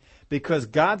 Because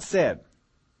God said,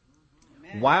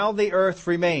 while the earth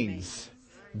remains,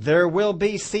 there will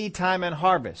be seed time and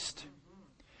harvest.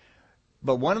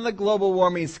 But one of the global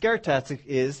warming scare tactics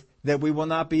is that we will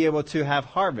not be able to have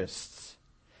harvests,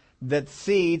 that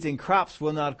seeds and crops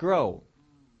will not grow.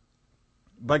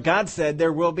 But God said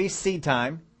there will be seed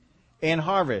time and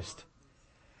harvest.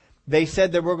 They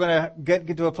said that we're going to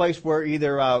get to a place where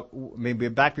either, maybe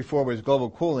back before it was global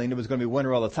cooling, it was going to be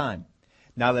winter all the time.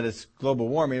 Now that it's global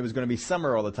warming, it was going to be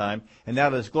summer all the time. And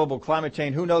now that it's global climate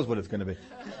change, who knows what it's going to be.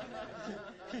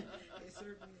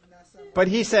 But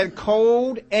he said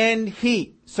cold and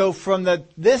heat. So from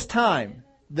this time,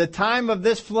 the time of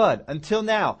this flood until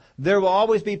now, there will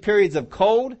always be periods of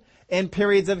cold and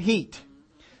periods of heat.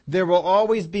 There will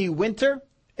always be winter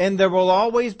and there will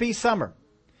always be summer.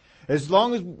 As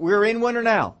long as we're in winter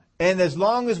now, and as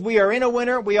long as we are in a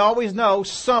winter, we always know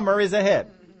summer is ahead.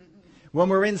 When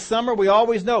we're in summer, we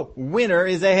always know winter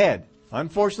is ahead.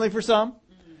 Unfortunately for some,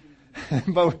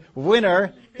 but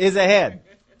winter is ahead.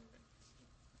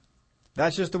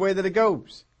 That's just the way that it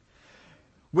goes.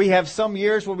 We have some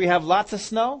years where we have lots of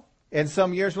snow, and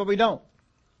some years where we don't.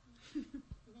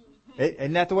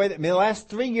 Isn't that the way that, the last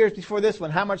 3 years before this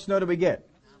one, how much snow did we get?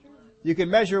 You can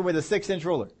measure with a 6-inch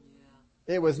ruler.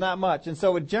 It was not much. And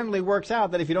so it generally works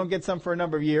out that if you don't get some for a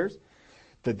number of years,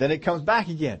 that then it comes back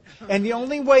again. And the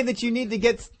only way that you need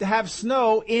to have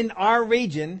snow in our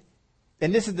region,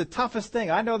 and this is the toughest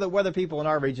thing. I know that weather people in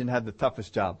our region have the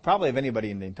toughest job, probably of anybody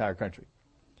in the entire country.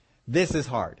 This is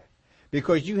hard.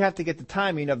 Because you have to get the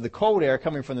timing of the cold air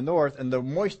coming from the north and the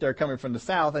moist air coming from the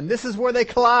south, and this is where they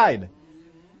collide.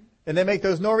 And they make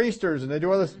those nor'easters, and they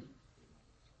do all this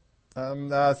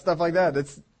stuff like that.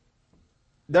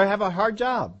 They have a hard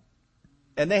job.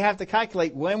 And they have to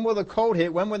calculate when will the cold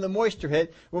hit, when will the moisture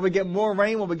hit, will we get more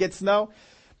rain, will we get snow?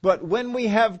 But when we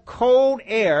have cold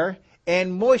air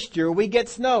and moisture, we get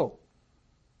snow.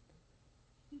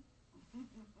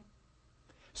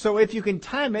 So if you can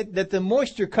time it that the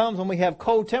moisture comes when we have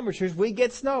cold temperatures, we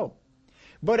get snow.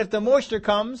 But if the moisture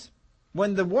comes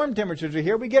when the warm temperatures are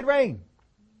here, we get rain.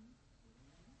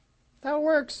 That's how it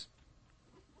works.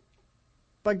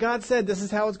 But God said this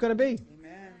is how it's going to be.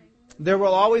 There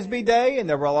will always be day and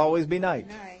there will always be night.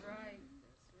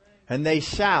 And they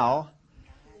shall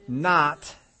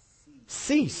not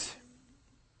cease.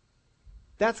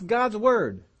 That's God's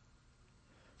word.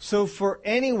 So for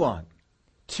anyone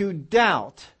to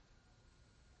doubt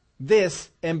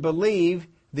this and believe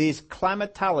these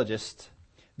climatologists,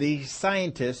 these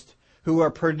scientists who are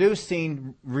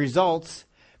producing results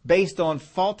based on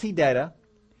faulty data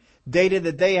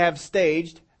that they have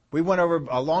staged. We went over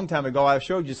a long time ago, I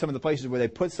showed you some of the places where they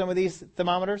put some of these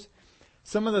thermometers.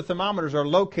 Some of the thermometers are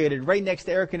located right next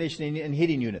to air conditioning and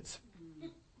heating units.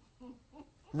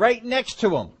 Right next to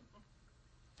them.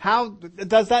 How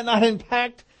does that not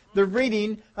impact the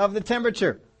reading of the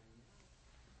temperature?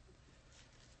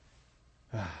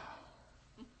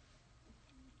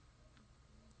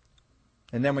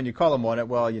 And then when you call them on it,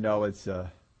 well, it's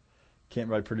can't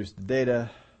really produce the data.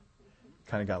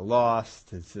 Kind of got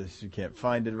lost. It's just, you can't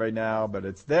find it right now, but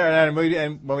it's there. And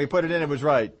when we put it in, it was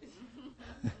right.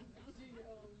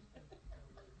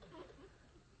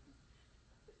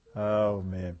 Oh,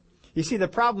 man. You see, the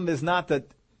problem is not that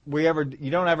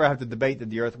you don't ever have to debate that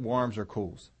the earth warms or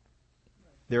cools.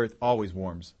 The earth always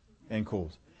warms and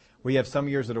cools. We have some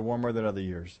years that are warmer than other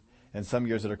years, and some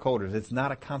years that are colder. It's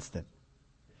not a constant.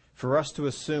 For us to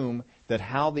assume that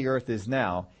how the earth is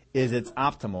now is its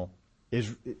optimal,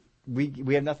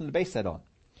 we have nothing to base that on.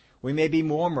 We may be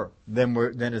warmer than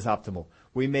is optimal.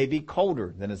 We may be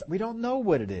colder than is. We don't know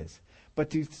what it is. But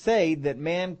to say that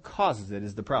man causes it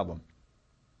is the problem.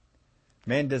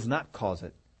 Man does not cause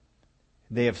it.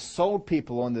 They have sold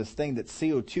people on this thing that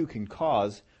CO2 can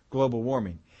cause global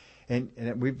warming.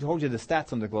 And we've told you the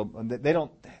stats on the globe. They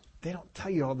don't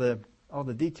tell you all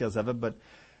the details of it, but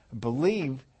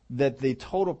believe that the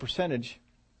total percentage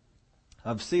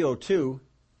of CO2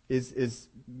 is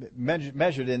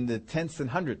measured in the tenths and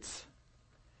hundredths,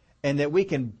 and that we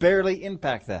can barely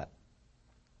impact that.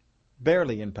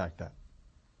 Barely impact that.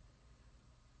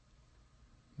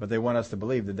 But they want us to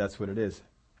believe that that's what it is.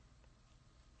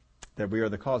 That we are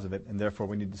the cause of it, and therefore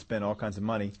we need to spend all kinds of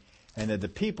money, and that the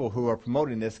people who are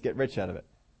promoting this get rich out of it.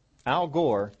 Al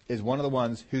Gore is one of the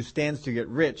ones who stands to get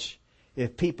rich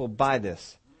if people buy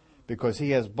this, because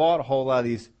he has bought a whole lot of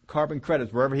these carbon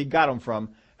credits wherever he got them from,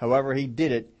 however he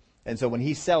did it, and so when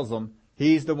he sells them,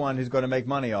 he's the one who's going to make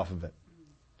money off of it.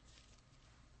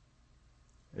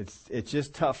 It's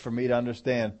just tough for me to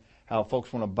understand how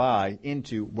folks want to buy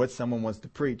into what someone wants to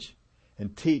preach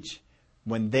and teach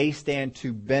when they stand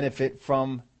to benefit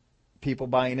from people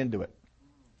buying into it.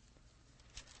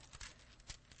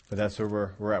 But that's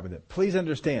where we're at with it. Please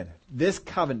understand, this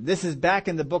covenant, this is back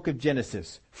in the book of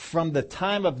Genesis. From the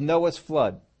time of Noah's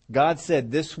flood, God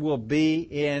said this will be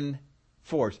in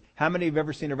force. How many have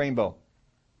ever seen a rainbow?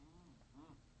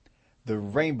 The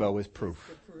rainbow is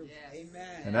proof. Yes.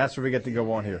 Amen. And that's where we get to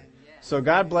go on here. So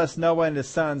God blessed Noah and his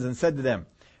sons and said to them,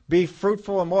 be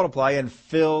fruitful and multiply and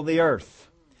fill the earth.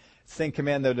 Same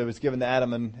command that was given to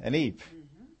Adam and Eve.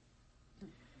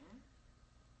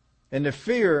 And the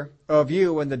fear of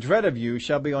you and the dread of you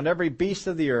shall be on every beast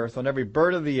of the earth, on every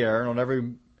bird of the air,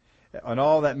 and on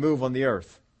all that move on the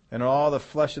earth, and on all the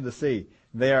flesh of the sea.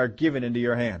 They are given into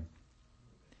your hand.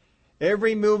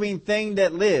 Every moving thing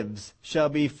that lives shall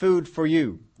be food for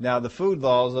you. Now, the food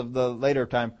laws of the later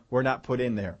time were not put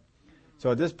in there. So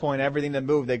at this point, everything that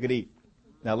moved, they could eat.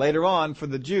 Now, later on, for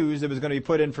the Jews, it was going to be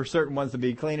put in for certain ones to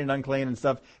be clean and unclean and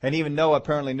stuff. And even Noah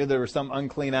apparently knew there were some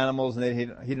unclean animals, and he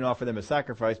didn't offer them a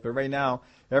sacrifice. But right now,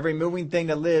 every moving thing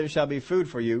that lives shall be food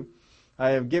for you.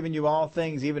 I have given you all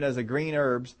things, even as the green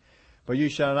herbs, but you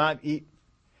shall not eat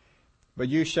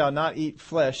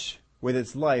flesh with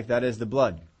its life, that is the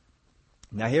blood.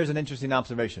 Now, here's an interesting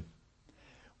observation.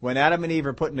 When Adam and Eve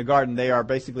are put in the garden, they are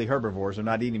basically herbivores. They're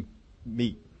not eating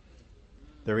meat.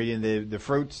 They're eating the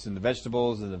fruits and the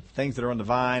vegetables and the things that are on the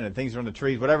vine and things that are on the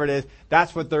trees, whatever it is.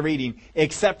 That's what they're eating,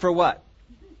 except for what?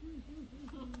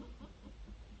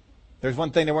 There's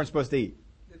one thing they weren't supposed to eat.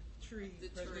 The tree in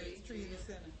the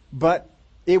center. But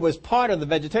it was part of the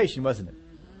vegetation, wasn't it?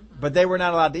 Mm-hmm. But they were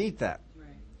not allowed to eat that. Right.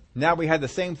 Now we had the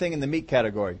same thing in the meat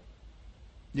category.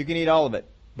 You can eat all of it,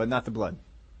 but not the blood.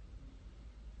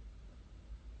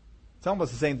 It's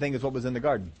almost the same thing as what was in the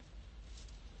garden.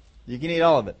 You can eat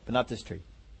all of it, but not this tree.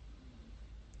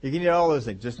 You can eat all those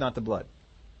things, just not the blood.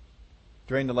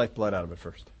 Drain the lifeblood out of it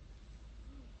first.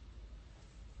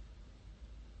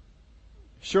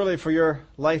 Surely for your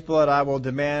lifeblood I will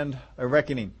demand a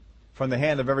reckoning. From the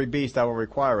hand of every beast I will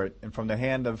require it, and from the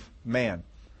hand of man.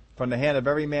 From the hand of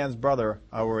every man's brother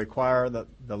I will require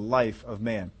the life of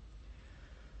man.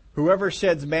 Whoever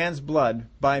sheds man's blood,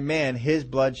 by man his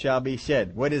blood shall be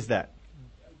shed. What is that?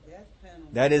 Death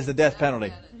penalty. That is the death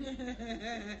penalty.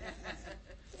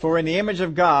 For in the image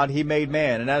of God he made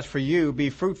man, and as for you,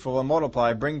 be fruitful and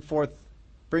multiply, bring forth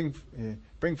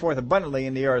abundantly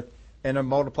in the earth, and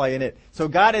multiply in it. So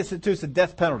God institutes the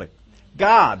death penalty.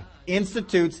 God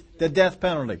institutes the death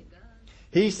penalty.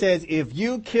 He says, if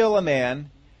you kill a man,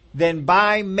 then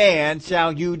by man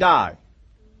shall you die.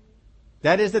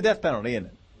 That is the death penalty, isn't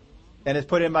it? And it's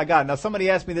put in by God. Now, somebody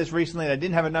asked me this recently, and I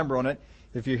didn't have a number on it.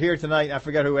 If you're here tonight, I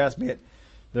forgot who asked me it.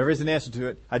 There is an answer to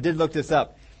it. I did look this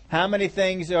up. How many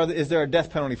things is there a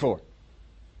death penalty for?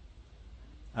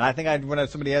 And I think when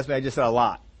somebody asked me, I just said a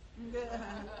lot.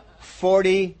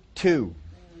 42.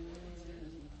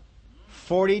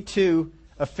 42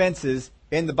 offenses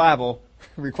in the Bible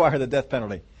require the death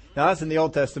penalty. Now, that's in the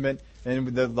Old Testament and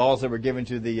the laws that were given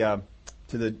to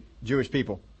the Jewish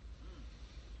people.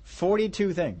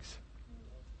 42 things.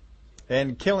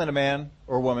 And killing a man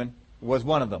or woman was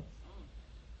one of them.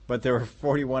 But there were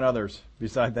 41 others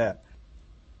beside that.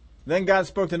 Then God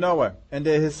spoke to Noah and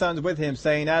to his sons with him,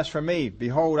 saying, as for me,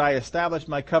 behold, I establish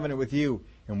my covenant with you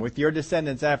and with your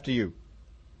descendants after you.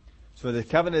 So the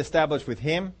covenant established with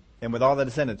him and with all the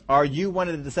descendants. Are you one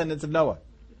of the descendants of Noah?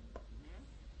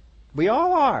 We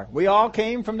all are. We all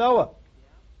came from Noah.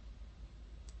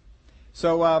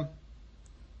 So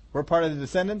we're part of the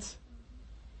descendants.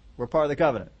 We're part of the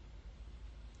covenant.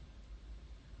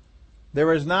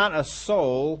 There is not a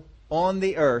soul on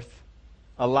the earth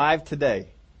alive today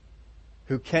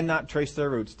who cannot trace their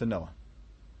roots to Noah.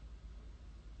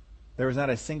 There is not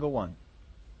a single one.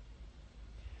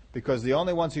 Because the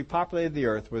only ones who populated the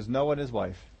earth was Noah and his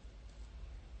wife,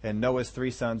 and Noah's 3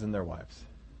 sons and their wives.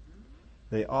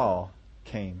 They all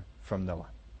came from Noah.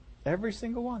 Every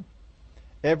single one.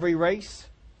 Every race,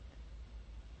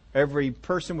 every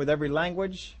person with every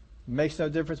language, makes no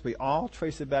difference. We all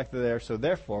trace it back to there, so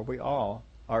therefore we all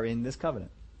are in this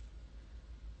covenant.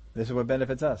 This is what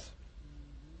benefits us.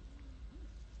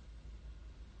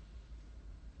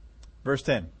 Verse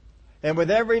 10. And with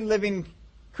every living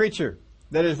creature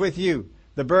that is with you,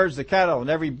 the birds, the cattle, and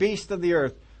every beast of the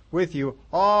earth with you,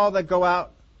 all that go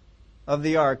out of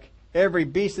the ark, every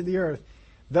beast of the earth,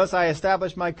 thus I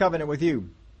establish my covenant with you.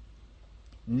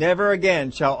 Never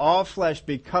again shall all flesh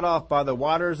be cut off by the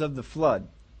waters of the flood.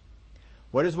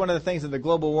 What is one of the things that the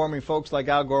global warming folks like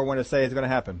Al Gore want to say is going to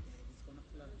happen?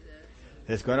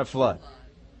 It's going to flood.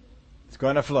 It's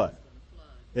going to flood.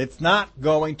 It's not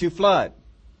going to flood.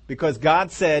 Because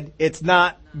God said it's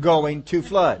not going to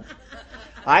flood.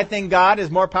 I think God is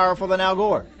more powerful than Al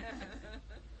Gore.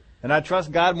 And I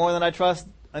trust God more than I trust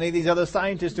any of these other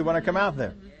scientists who want to come out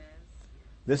there.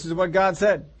 This is what God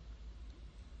said.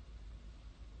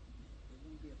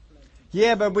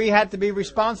 Yeah, but we had to be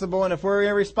responsible, and if we're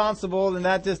irresponsible, then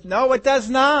that just... No, it does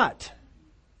not.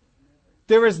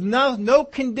 There is no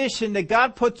condition that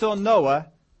God puts on Noah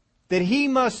that he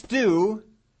must do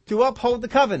to uphold the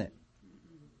covenant.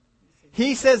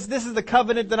 He says, this is the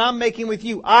covenant that I'm making with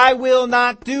you. I will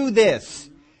not do this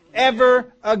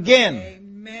ever again.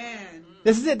 Amen.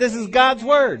 This is it. This is God's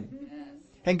word.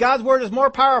 And God's word is more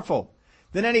powerful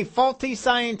than any faulty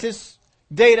scientist's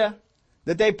data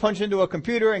that they punch into a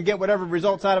computer and get whatever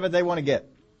results out of it they want to get.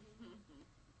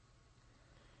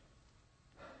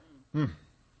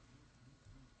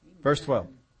 Verse 12.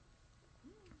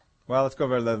 Well, let's go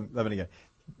over 11 again.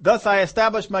 Thus I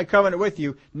establish my covenant with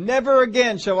you. Never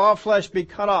again shall all flesh be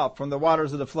cut off from the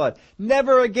waters of the flood.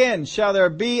 Never again shall there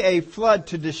be a flood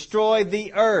to destroy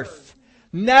the earth.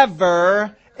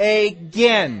 Never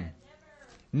again.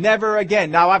 Never again.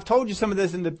 Now, I've told you some of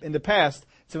this in the past,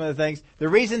 some of the things. The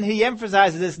reason he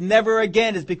emphasizes this never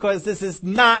again is because this is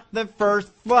not the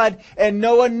first flood, and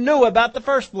Noah knew about the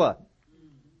first flood.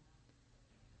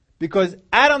 Because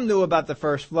Adam knew about the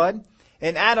first flood,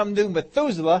 and Adam knew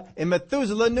Methuselah, and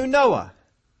Methuselah knew Noah.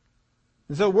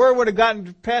 And so word would have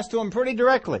gotten passed to him pretty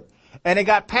directly. And it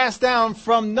got passed down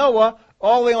from Noah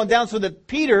all the way on down so that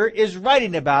Peter is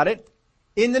writing about it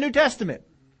in the New Testament.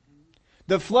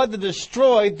 The flood that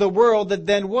destroyed the world that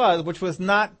then was, which was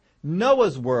not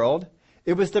Noah's world,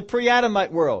 it was the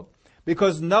pre-Adamite world.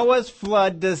 Because Noah's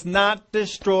flood does not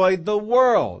destroy the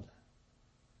world.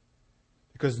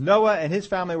 Because Noah and his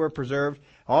family were preserved.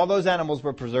 All those animals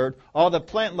were preserved. All the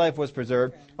plant life was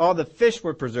preserved. All the fish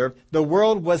were preserved. The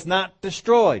world was not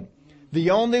destroyed. The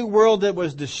only world that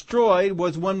was destroyed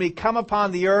was when we come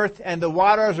upon the earth and the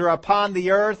waters are upon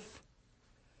the earth.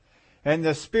 And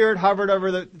the Spirit hovered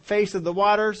over the face of the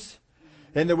waters.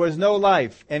 And there was no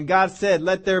life. And God said,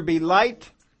 let there be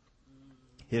light.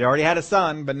 He had already had a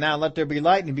sun, but now let there be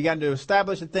light. And he began to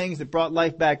establish the things that brought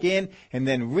life back in. And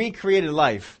then recreated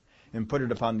life and put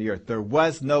it upon the earth. There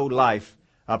was no life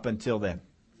up until then.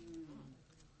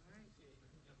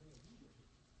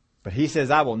 But he says,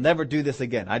 I will never do this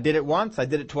again. I did it once, I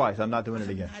did it twice. I'm not doing it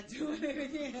again. Not doing it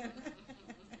again.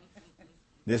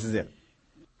 This is it.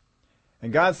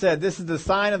 And God said, this is the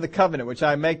sign of the covenant which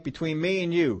I make between me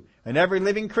and you and every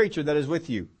living creature that is with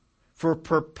you for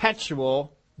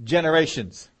perpetual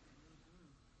generations.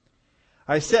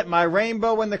 I set my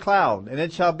rainbow in the cloud, and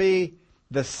it shall be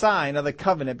the sign of the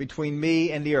covenant between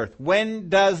me and the earth. When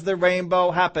does the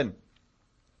rainbow happen?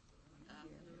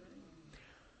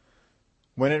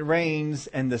 When it rains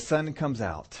and the sun comes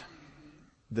out.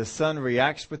 The sun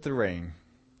reacts with the rain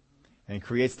and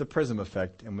creates the prism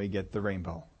effect, and we get the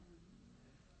rainbow.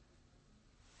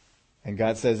 And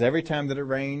God says every time that it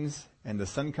rains and the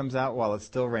sun comes out while it's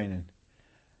still raining,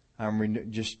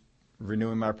 I'm just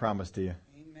renewing my promise to you.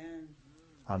 Amen.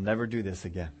 I'll never do this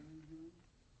again.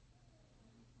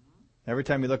 Every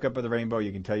time you look up at the rainbow,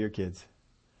 you can tell your kids,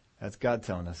 that's God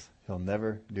telling us He'll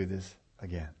never do this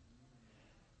again.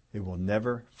 It will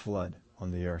never flood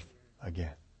on the earth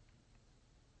again.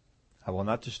 I will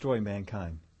not destroy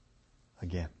mankind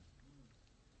again.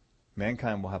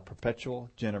 Mankind will have perpetual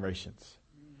generations.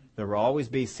 There will always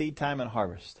be seed time and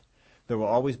harvest. There will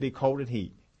always be cold and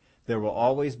heat. There will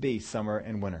always be summer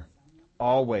and winter.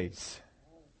 Always.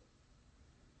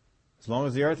 As long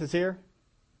as the earth is here,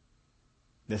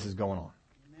 this is going on.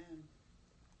 Amen.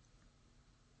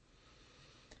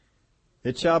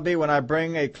 It shall be when I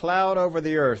bring a cloud over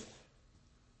the earth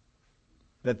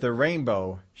that the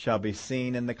rainbow shall be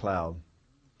seen in the cloud.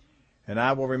 And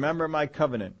I will remember my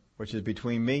covenant, which is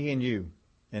between me and you,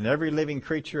 and every living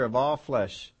creature of all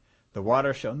flesh. The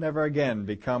water shall never again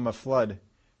become a flood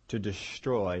to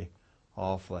destroy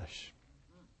all flesh.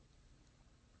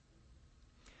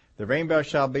 The rainbow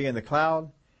shall be in the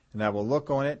cloud, and I will look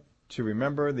on it to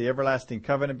remember the everlasting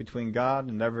covenant between God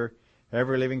and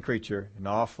every living creature and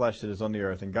all flesh that is on the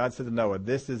earth. And God said to Noah,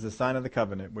 this is the sign of the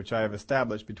covenant which I have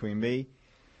established between me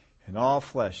and all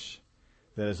flesh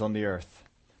that is on the earth.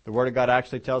 The Word of God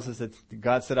actually tells us that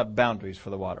God set up boundaries for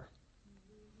the water.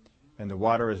 And the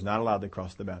water is not allowed to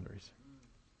cross the boundaries.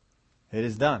 It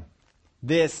is done.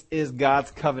 This is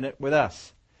God's covenant with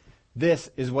us. This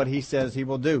is what He says He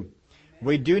will do.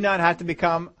 We do not have to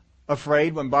become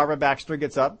afraid when Barbara Baxter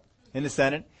gets up in the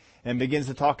Senate and begins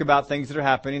to talk about things that are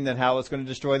happening and how it's going to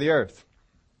destroy the earth.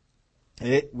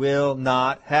 It will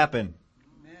not happen.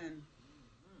 Amen.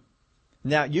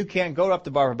 Now, you can't go up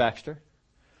to Barbara Baxter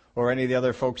or any of the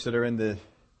other folks that are in the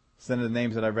Senate of the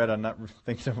names that I read. I'm not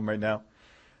thinking of them right now.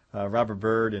 Robert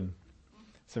Byrd and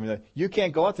some of that. You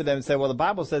can't go up to them and say, well, the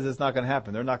Bible says it's not going to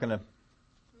happen. They're not going to.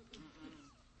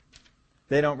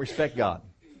 They don't respect God.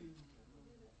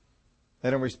 They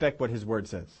don't respect what His Word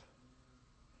says.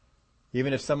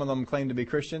 Even if some of them claim to be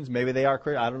Christians, maybe they are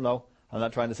Christians. I don't know. I'm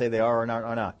not trying to say they are or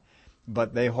not.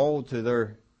 But they hold to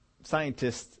their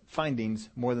scientists' findings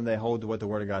more than they hold to what the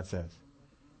Word of God says.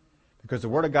 Because the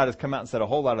Word of God has come out and said a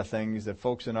whole lot of things that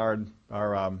folks in our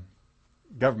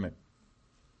government,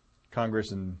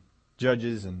 Congress and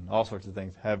judges and all sorts of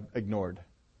things have ignored.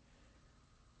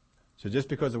 So just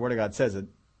because the Word of God says it,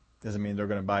 doesn't mean they're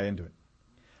going to buy into it.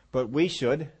 But we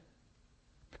should,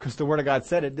 because the Word of God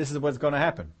said it, this is what's going to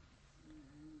happen.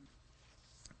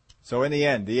 So in the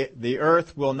end, the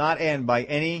earth will not end by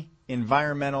any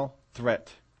environmental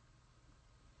threat.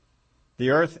 The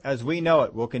earth, as we know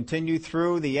it, will continue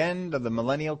through the end of the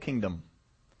millennial kingdom.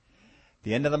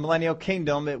 The end of the millennial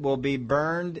kingdom, it will be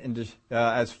burned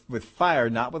as with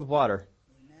fire, not with water.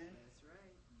 Amen. That's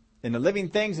right. And the living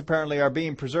things apparently are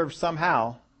being preserved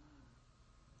somehow,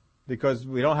 because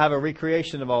we don't have a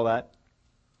recreation of all that.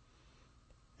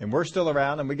 And we're still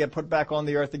around, and we get put back on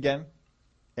the earth again.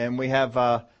 And we have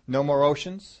no more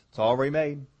oceans. It's all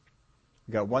remade.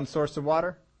 We got one source of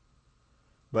water.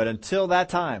 But until that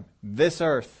time, this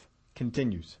earth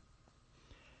continues.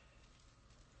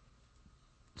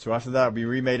 So after that, it'll be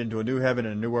remade into a new heaven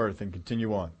and a new earth and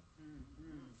continue on.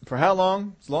 For how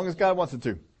long? As long as God wants it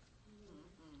to.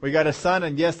 We got a sun,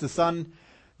 and yes, the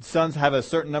suns have a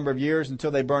certain number of years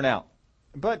until they burn out.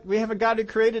 But we have a God who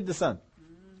created the sun.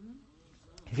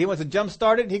 If He wants to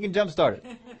jumpstart it, He can jumpstart it.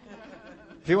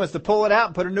 If He wants to pull it out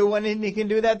and put a new one in, He can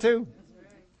do that too.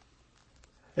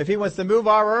 If He wants to move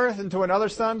our earth into another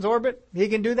sun's orbit, He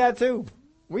can do that too.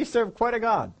 We serve quite a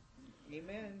God.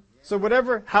 Amen. So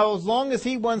as long as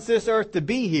He wants this earth to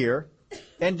be here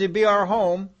and to be our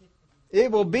home,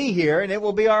 it will be here and it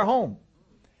will be our home.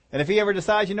 And if He ever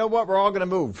decides, you know what, we're all going to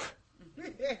move.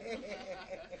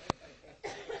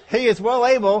 He is well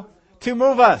able to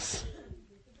move us.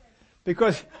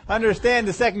 Because understand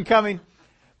the second coming,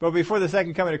 but before the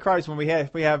second coming of Christ, when we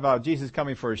have Jesus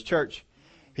coming for His church,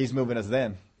 He's moving us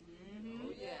then.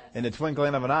 In the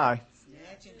twinkling of an eye.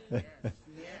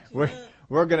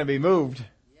 We're going to be moved.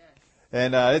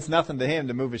 And it's nothing to Him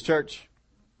to move His church.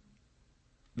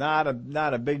 Not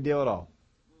a big deal at all.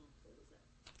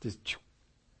 Just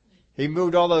He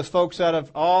moved all those folks out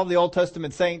of all the Old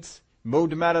Testament saints,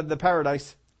 moved them out of the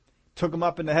paradise, took them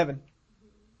up into heaven.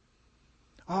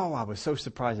 Oh, I was so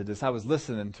surprised at this. I was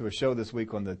listening to a show this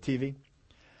week on the TV.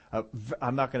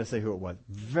 I'm not going to say who it was.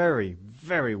 Very,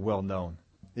 very well-known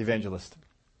evangelist.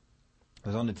 He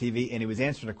was on the TV, and he was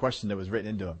answering a question that was written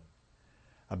into him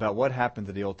about what happened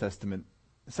to the Old Testament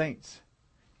saints.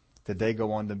 Did they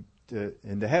go on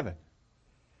into heaven?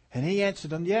 And he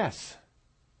answered them, yes.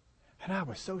 And I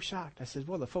was so shocked. I said,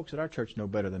 well, the folks at our church know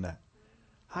better than that.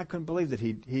 I couldn't believe that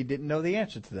he didn't know the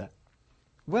answer to that.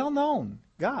 Well-known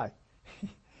guy.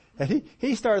 And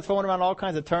he started throwing around all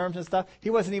kinds of terms and stuff. He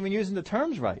wasn't even using the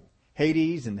terms right.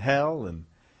 Hades and hell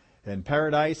and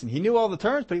paradise. And he knew all the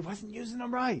terms, but he wasn't using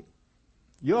them right.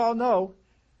 You all know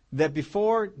that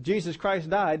before Jesus Christ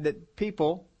died, that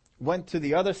people went to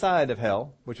the other side of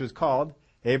hell, which was called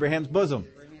Abraham's bosom,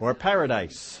 or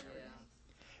paradise.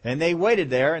 And they waited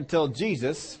there until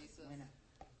Jesus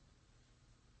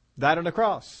died on the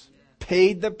cross,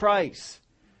 paid the price.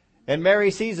 And Mary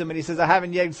sees him and he says, I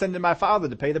haven't yet ascended my Father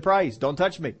to pay the price. Don't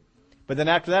touch me. But then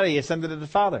after that, he ascended to the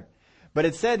Father. But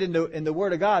it said in the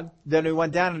Word of God that he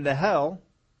went down into hell.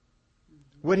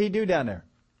 What did he do down there?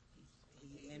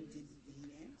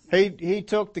 He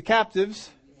took the captives,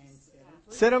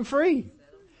 set them free.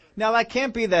 Now that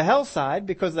can't be the hell side,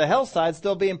 because the hell side's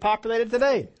still being populated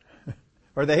today.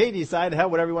 Or the Hades side, hell,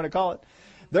 whatever you want to call it.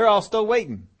 They're all still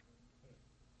waiting.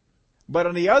 But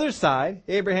on the other side,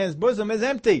 Abraham's bosom is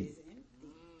empty.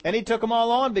 And he took them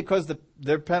all on because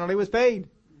their penalty was paid.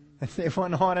 And they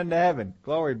went on into heaven.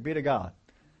 Glory be to God.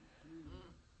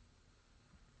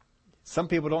 Some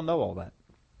people don't know all that.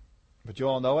 But you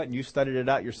all know it, and you studied it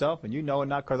out yourself, and you know it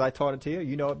not because I taught it to you.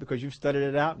 You know it because you've studied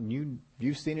it out, and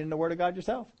you've seen it in the Word of God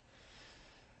yourself.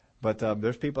 But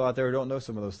there's people out there who don't know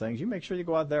some of those things. You make sure you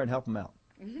go out there and help them out.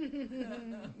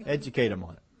 Educate them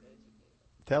on it.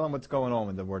 Tell them what's going on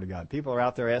with the Word of God. People are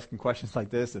out there asking questions like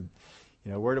this, and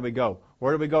where do we go?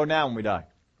 Where do we go now when we die?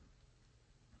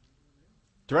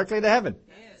 Directly to heaven.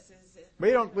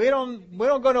 We don't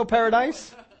go to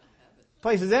paradise. The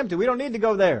place is empty. We don't need to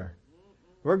go there.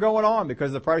 We're going on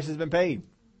because the price has been paid.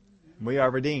 We are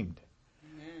redeemed.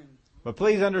 Amen. But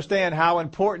please understand how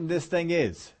important this thing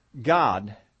is.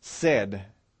 God said,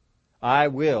 I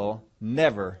will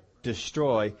never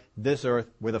destroy this earth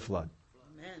with a flood.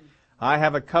 Amen. I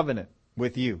have a covenant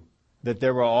with you that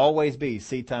there will always be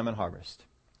seed time and harvest.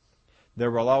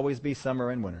 There will always be summer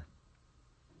and winter.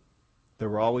 There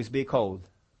will always be cold,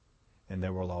 and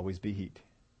there will always be heat.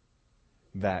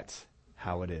 That's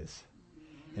how it is.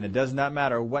 And it does not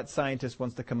matter what scientist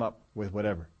wants to come up with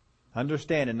whatever.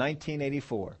 Understand, in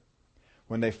 1984,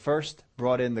 when they first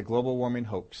brought in the global warming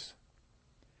hoax,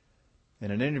 in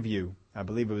an interview, I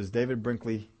believe it was David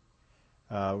Brinkley,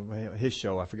 his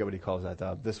show, I forget what he calls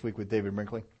that, This Week with David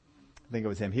Brinkley. I think it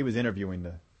was him. He was interviewing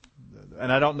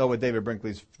and I don't know what David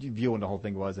Brinkley's view on the whole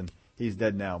thing was, and he's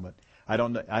dead now, but I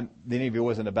don't know. The interview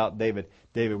wasn't about David.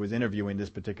 David was interviewing this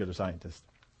particular scientist.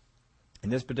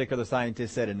 And this particular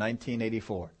scientist said in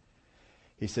 1984,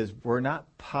 he says, we're not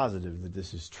positive that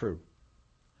this is true,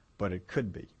 but it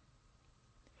could be.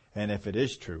 And if it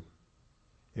is true,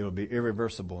 it will be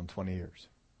irreversible in 20 years.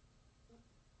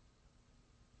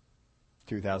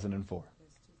 2004.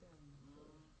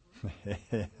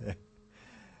 Of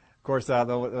course,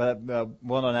 the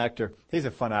well-known actor, he's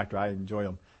a fun actor. I enjoy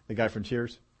him. The guy from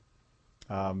Cheers.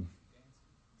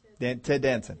 Ted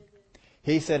Danson.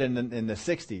 He said in the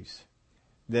 60s,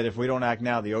 that if we don't act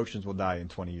now, the oceans will die in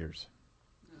 20 years.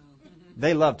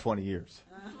 They love 20 years.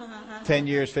 10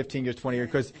 years, 15 years, 20 years.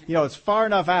 Because, it's far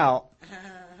enough out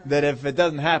that if it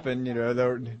doesn't happen,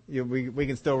 we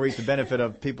can still reap the benefit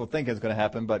of people thinking it's going to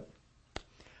happen. But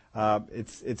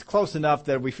it's close enough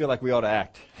that we feel like we ought to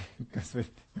act.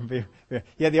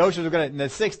 The oceans were going to, in the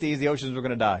 60s, the oceans were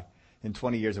going to die in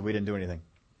 20 years if we didn't do anything.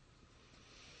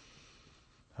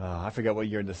 I forget what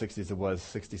year in the 60s it was,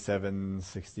 67,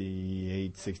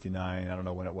 68, 69. I don't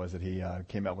know when it was that he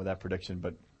came out with that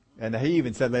prediction. And he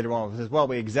even said later on, he says, well,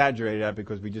 we exaggerated that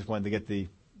because we just wanted to get the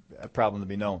problem to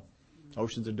be known.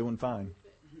 Oceans are doing fine.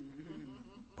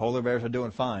 Polar bears are doing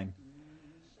fine.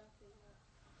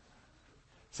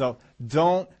 So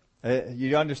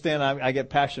you understand, I get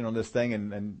passionate on this thing,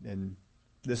 and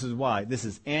this is why. This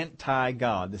is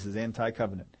anti-God. This is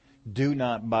anti-covenant. Do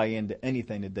not buy into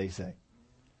anything that they say.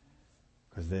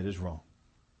 Because that is wrong.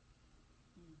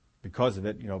 Because of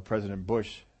it, President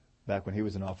Bush, back when he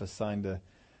was in office, signed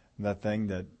that thing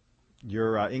that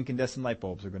your incandescent light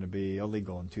bulbs are going to be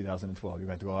illegal in 2012. You're going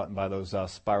to have to go out and buy those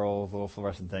spiral little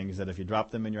fluorescent things that if you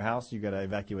drop them in your house, you got to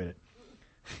evacuate it.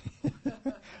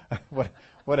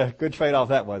 What a good trade-off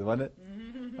that was, wasn't it?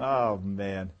 Oh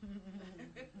man.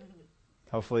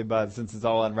 Hopefully, since it's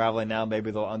all unraveling now, maybe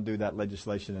they'll undo that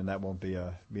legislation and that won't be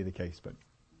the case. But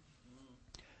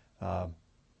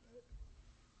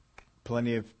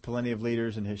plenty of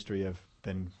leaders in history have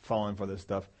been falling for this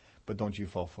stuff, but don't you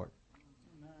fall for it.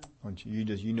 Don't you?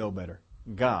 You know better.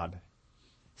 God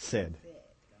said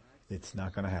it's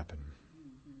not going to happen,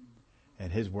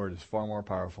 and His word is far more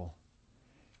powerful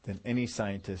than any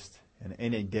scientist and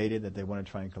any data that they want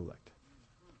to try and collect.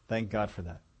 Thank God for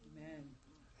that.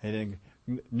 Amen.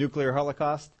 Nuclear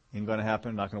holocaust ain't going to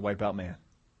happen. Not going to wipe out man.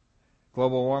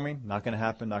 Global warming not going to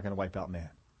happen. Not going to wipe out man.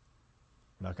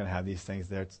 We're not going to have these things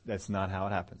there. That's not how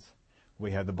it happens.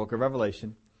 We have the book of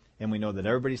Revelation, and we know that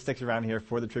everybody sticks around here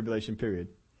for the tribulation period.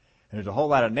 And there's a whole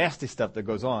lot of nasty stuff that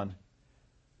goes on,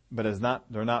 but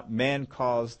they're not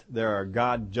man-caused. They are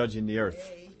God judging the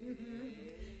earth.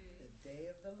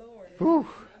 Whew,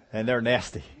 and they're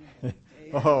nasty.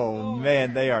 Oh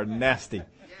man, they are nasty.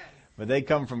 But they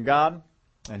come from God,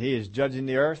 and He is judging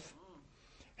the earth.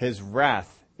 His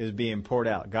wrath is being poured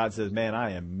out. God says, man,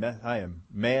 I am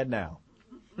mad now.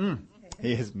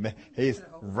 He is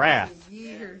wrath.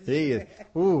 He is,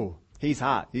 he's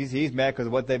hot. He's mad because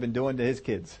of what they've been doing to His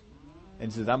kids.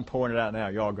 And He says, I'm pouring it out now.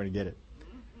 Y'all are going to get it.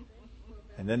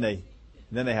 And then they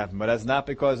happen. But that's not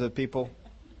because of people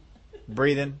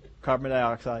breathing carbon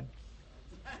dioxide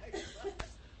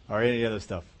or any other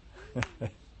stuff.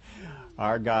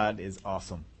 Our God is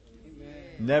awesome. Amen.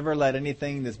 Never let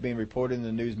anything that's being reported in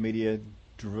the news media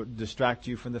distract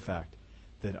you from the fact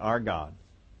that our God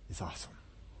is awesome.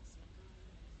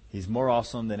 He's more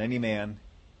awesome than any man,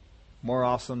 more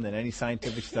awesome than any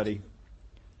scientific study,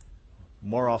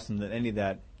 more awesome than any of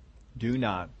that. Do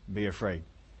not be afraid.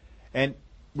 And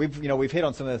we've hit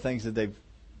on some of the things that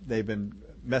they've been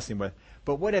messing with.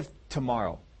 But what if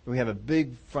tomorrow we have a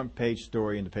big front page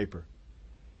story in the paper?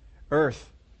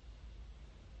 Earth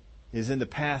is in the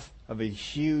path of a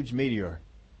huge meteor.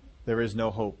 There is no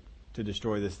hope to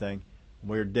destroy this thing.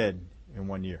 We're dead in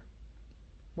 1 year.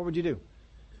 What would you do?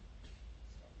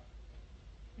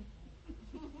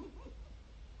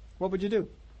 What would you do?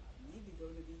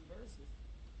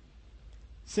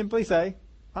 Simply say,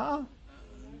 it's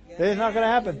not going to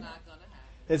happen.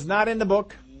 It's not in the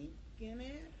book.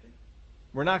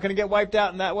 We're not going to get wiped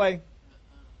out in that way.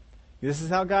 This is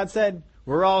how God said.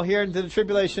 We're all here into the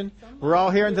tribulation. We're all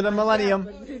here into the millennium.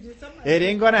 It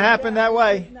ain't going to happen that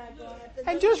way.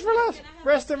 And just relax.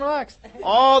 Rest and relax.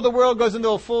 All the world goes into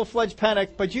a full-fledged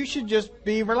panic, but you should just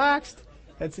be relaxed.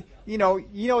 It's, you know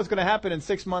what's going to happen in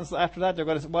 6 months after that. They're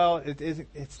going to say, well,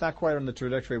 it's not quite on the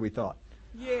trajectory we thought.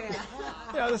 Yeah.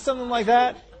 There's something like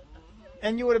that.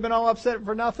 And you would have been all upset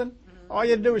for nothing. All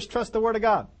you had to do is trust the Word of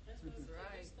God.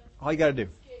 All you got to do.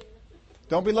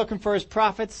 Don't be looking for His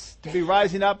prophets to be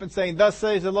rising up and saying, thus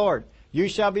says the Lord, you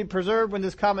shall be preserved when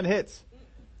this comet hits.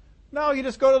 No, you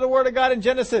just go to the Word of God in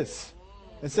Genesis.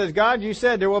 It says, God, you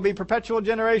said there will be perpetual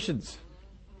generations.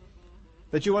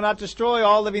 That you will not destroy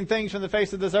all living things from the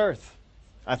face of this earth.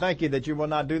 I thank you that you will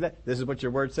not do that. This is what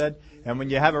your Word said. And when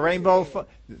you have a rainbow,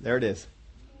 there it is.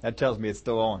 That tells me it's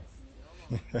still on.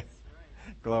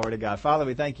 Glory to God. Father,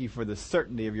 we thank you for the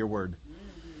certainty of your Word.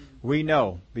 We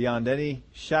know beyond any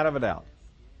shadow of a doubt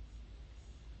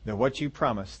that what you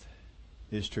promised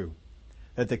is true.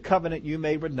 That the covenant you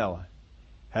made with Noah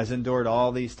has endured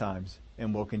all these times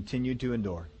and will continue to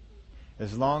endure.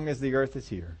 As long as the earth is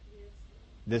here,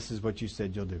 this is what you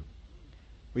said you'll do.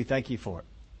 We thank you for it.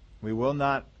 We will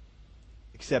not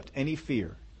accept any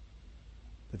fear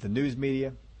that the news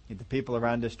media and the people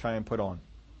around us try and put on.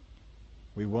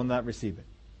 We will not receive it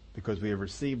because we have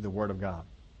received the Word of God.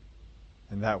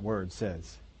 And that Word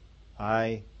says,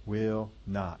 I will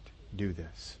not do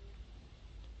this.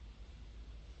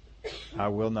 I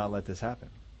will not let this happen.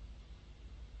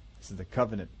 This is the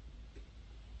covenant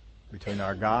between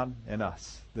our God and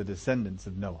us, the descendants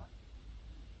of Noah.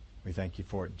 We thank you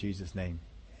for it. In Jesus' name,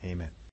 amen.